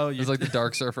Matador? oh It was like the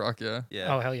dark surf rock, yeah.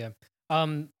 yeah. Oh hell yeah.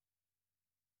 I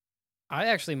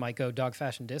actually might go Dog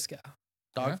Fashion Disco.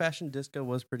 Dog Yeah. Fashion Disco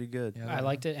was pretty good. Yeah, I that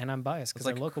liked it, and I'm biased because It's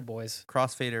like- they're local boys.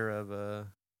 Crossfader of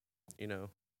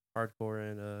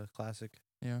hardcore and classic.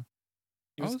 It I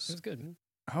was, was- it was good.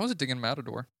 I was digging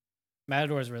Matador.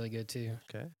 Matador is really good too.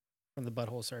 Okay. From the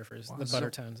Butthole Surfers, Wow, the so- Butter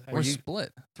Tones. Or you-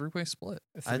 split. Three-way split.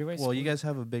 Well, you guys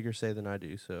have a bigger say than I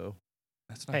do, so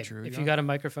That's not Hey, true. if don't. you got a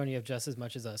microphone, you have just as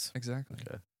much as us. Exactly.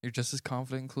 okay. You're just as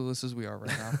confident and clueless as we are right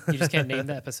now. You just can't name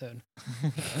the episode.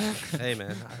 Hey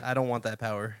man, I don't want that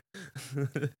power. No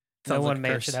Sounds like one a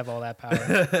man curse. should have all that power.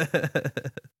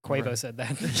 Quavo Right. said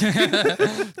that.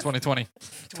 2020.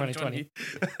 2020.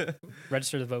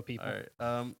 Register to vote, people. All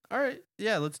right. All right.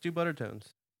 Yeah, let's do Buttertones.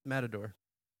 Matador.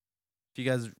 If you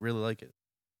guys really like it.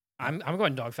 I'm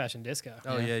going Dog Fashion Disco.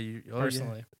 Oh Yeah. yeah, you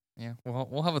Personally, Yeah, well,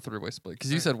 we'll have a three-way split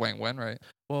because you said Wang Wen, right?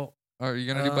 Well, Oh, are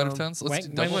you gonna do Butter Tones? Let's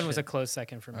Wang do double. Wen was a close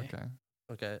second for me.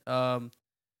 Okay. okay.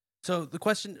 So the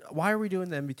question: why are we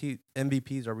doing the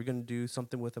MVPs? Are we going to do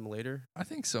something with them later? I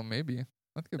think so. Maybe.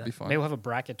 I think it'd be fun. Maybe we'll have a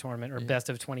bracket tournament or Yeah. best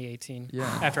of 2018 Yeah.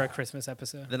 after our Christmas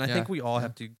episode. Then I Yeah, think we all yeah.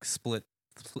 have to split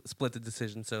the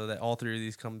decision so that all three of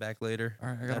these come back later. All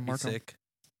right, I gotta That'd be mark 'em. sick.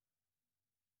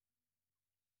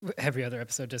 Every other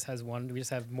episode just has one. We just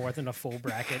have more than a full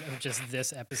bracket of just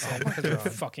this episode Oh my because we're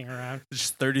God. fucking around. There's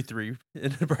just 33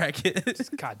 in the bracket.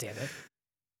 God damn it.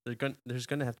 There's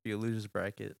gonna have to be a losers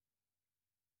bracket.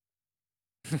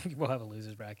 We'll have a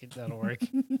losers bracket. That'll work.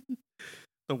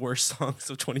 The worst songs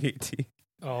of 2018.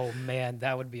 Oh man,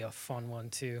 that would be a fun one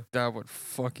too. That would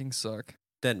fucking suck.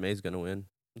 Dead May's gonna win.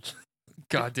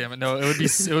 God damn it! No,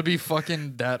 it would be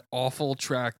fucking that awful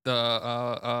track.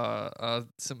 The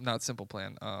not Simple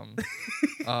Plan.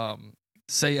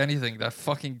 Say Anything. That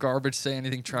fucking garbage Say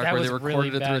Anything track That where they was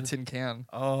recorded really it through a bad. tin can.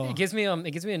 Oh, It gives me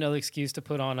another excuse to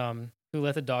put on Who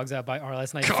Let the Dogs Out by R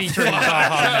Last Night God. featuring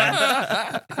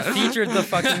Baha Man. Featured the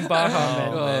fucking Baha Man.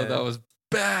 Oh, man. that was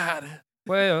bad.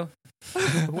 Wayo,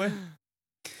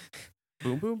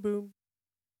 boom, boom, boom.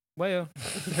 wayo.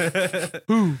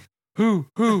 Who?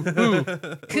 Who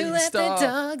Please let stop. the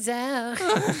dogs out?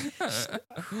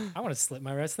 I want to slip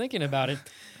my wrist thinking about it.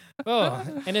 Oh,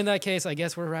 and in that case, I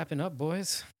guess we're wrapping up,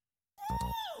 boys.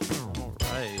 All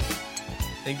right.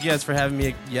 Thank you guys for having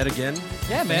me yet again.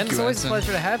 Yeah, man, you, it's always a Edson.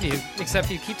 pleasure to have you.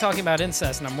 Except you keep talking about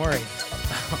incest, and I'm worried.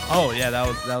 Oh yeah, that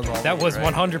was all. That was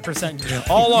right? 100%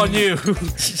 all on you.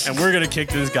 And we're gonna kick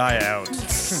this guy out.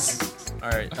 All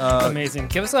right. amazing.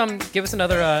 Give us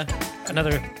another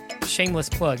shameless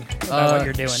plug about what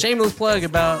you're doing. Shameless plug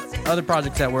about other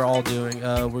projects that we're all doing.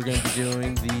 We're going to be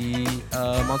doing the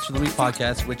Monster of the Week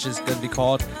podcast, which is going to be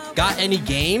called Got Any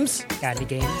Games? Got any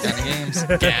games? Any games?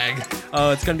 Gag.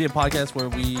 It's going to be a podcast where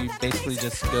we basically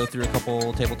just go through a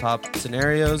couple tabletop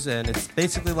scenarios, and it's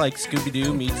basically like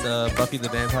Scooby-Doo meets Buffy the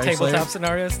Vampire Tabletop Slayer.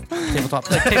 scenarios. Tabletop.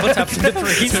 Tabletop to the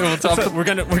threes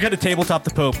We're gonna tabletop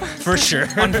the Pope for sure.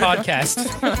 on podcast.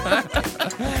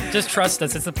 Just trust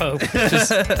us, it's the Pope.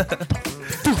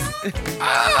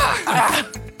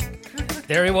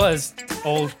 There he was,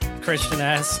 old Christian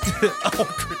ass.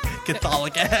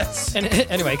 Catholic ass. And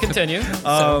anyway, continue.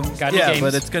 So, got any yeah, games?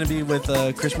 but it's going to be with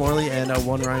Chris Morley and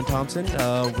one Ryan Thompson.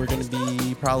 We're going to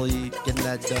be probably getting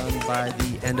that done by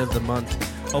the end of the month.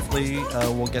 Hopefully,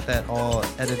 we'll get that all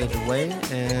edited away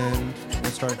and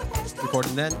we'll start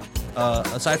recording then.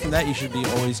 Aside from that, you should be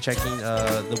always checking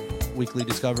the Weekly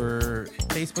Discover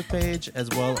Facebook page as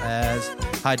well as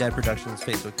High Dad Productions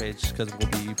Facebook page because we'll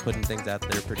be putting things out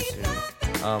there pretty soon.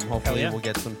 Hopefully, yeah. we'll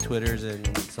get some Twitters and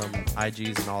some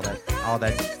IGs and all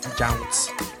that jounce.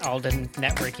 All the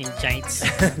networking giants.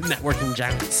 Networking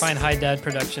giants. Find High Dad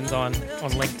Productions on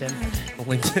LinkedIn.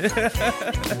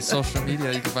 On social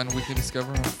media, you can find Weekly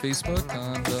Discover on Facebook,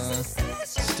 on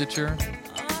Stitcher,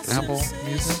 Apple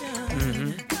Music,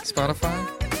 Spotify.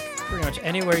 Pretty much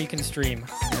anywhere you can stream.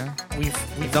 Yeah. We've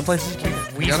Some places you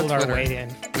can. We got a weaseled our Twitter. way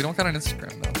in. We don't got an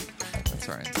Instagram though. That's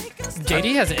all right.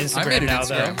 JD has an I Instagram made an now,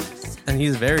 Instagram. though. And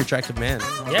he's a very attractive man.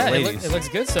 Yeah, Ladies. it looks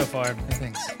good so far.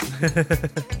 Thanks.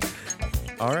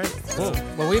 All right. Cool.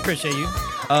 Well, we appreciate you.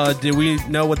 Did we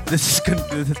know what this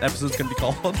episode's gonna be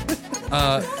called?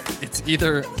 It's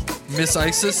either Miss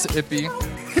Isis, Ippy,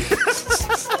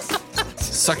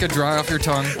 Suck It Dry Off Your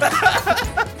Tongue,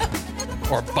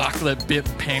 or Bachlet Bit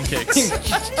Pancakes.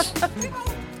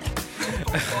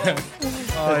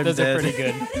 Those are pretty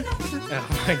good.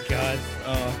 Oh my god.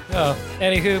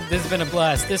 Anywho, this has been a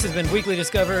blast. This has been Weekly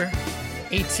Discover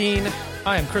 18.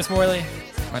 I am Chris Morley.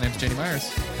 My name's Janie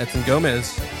Myers. Edson Gomez.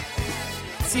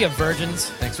 See ya, virgins.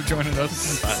 Thanks for joining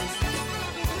us. Bye.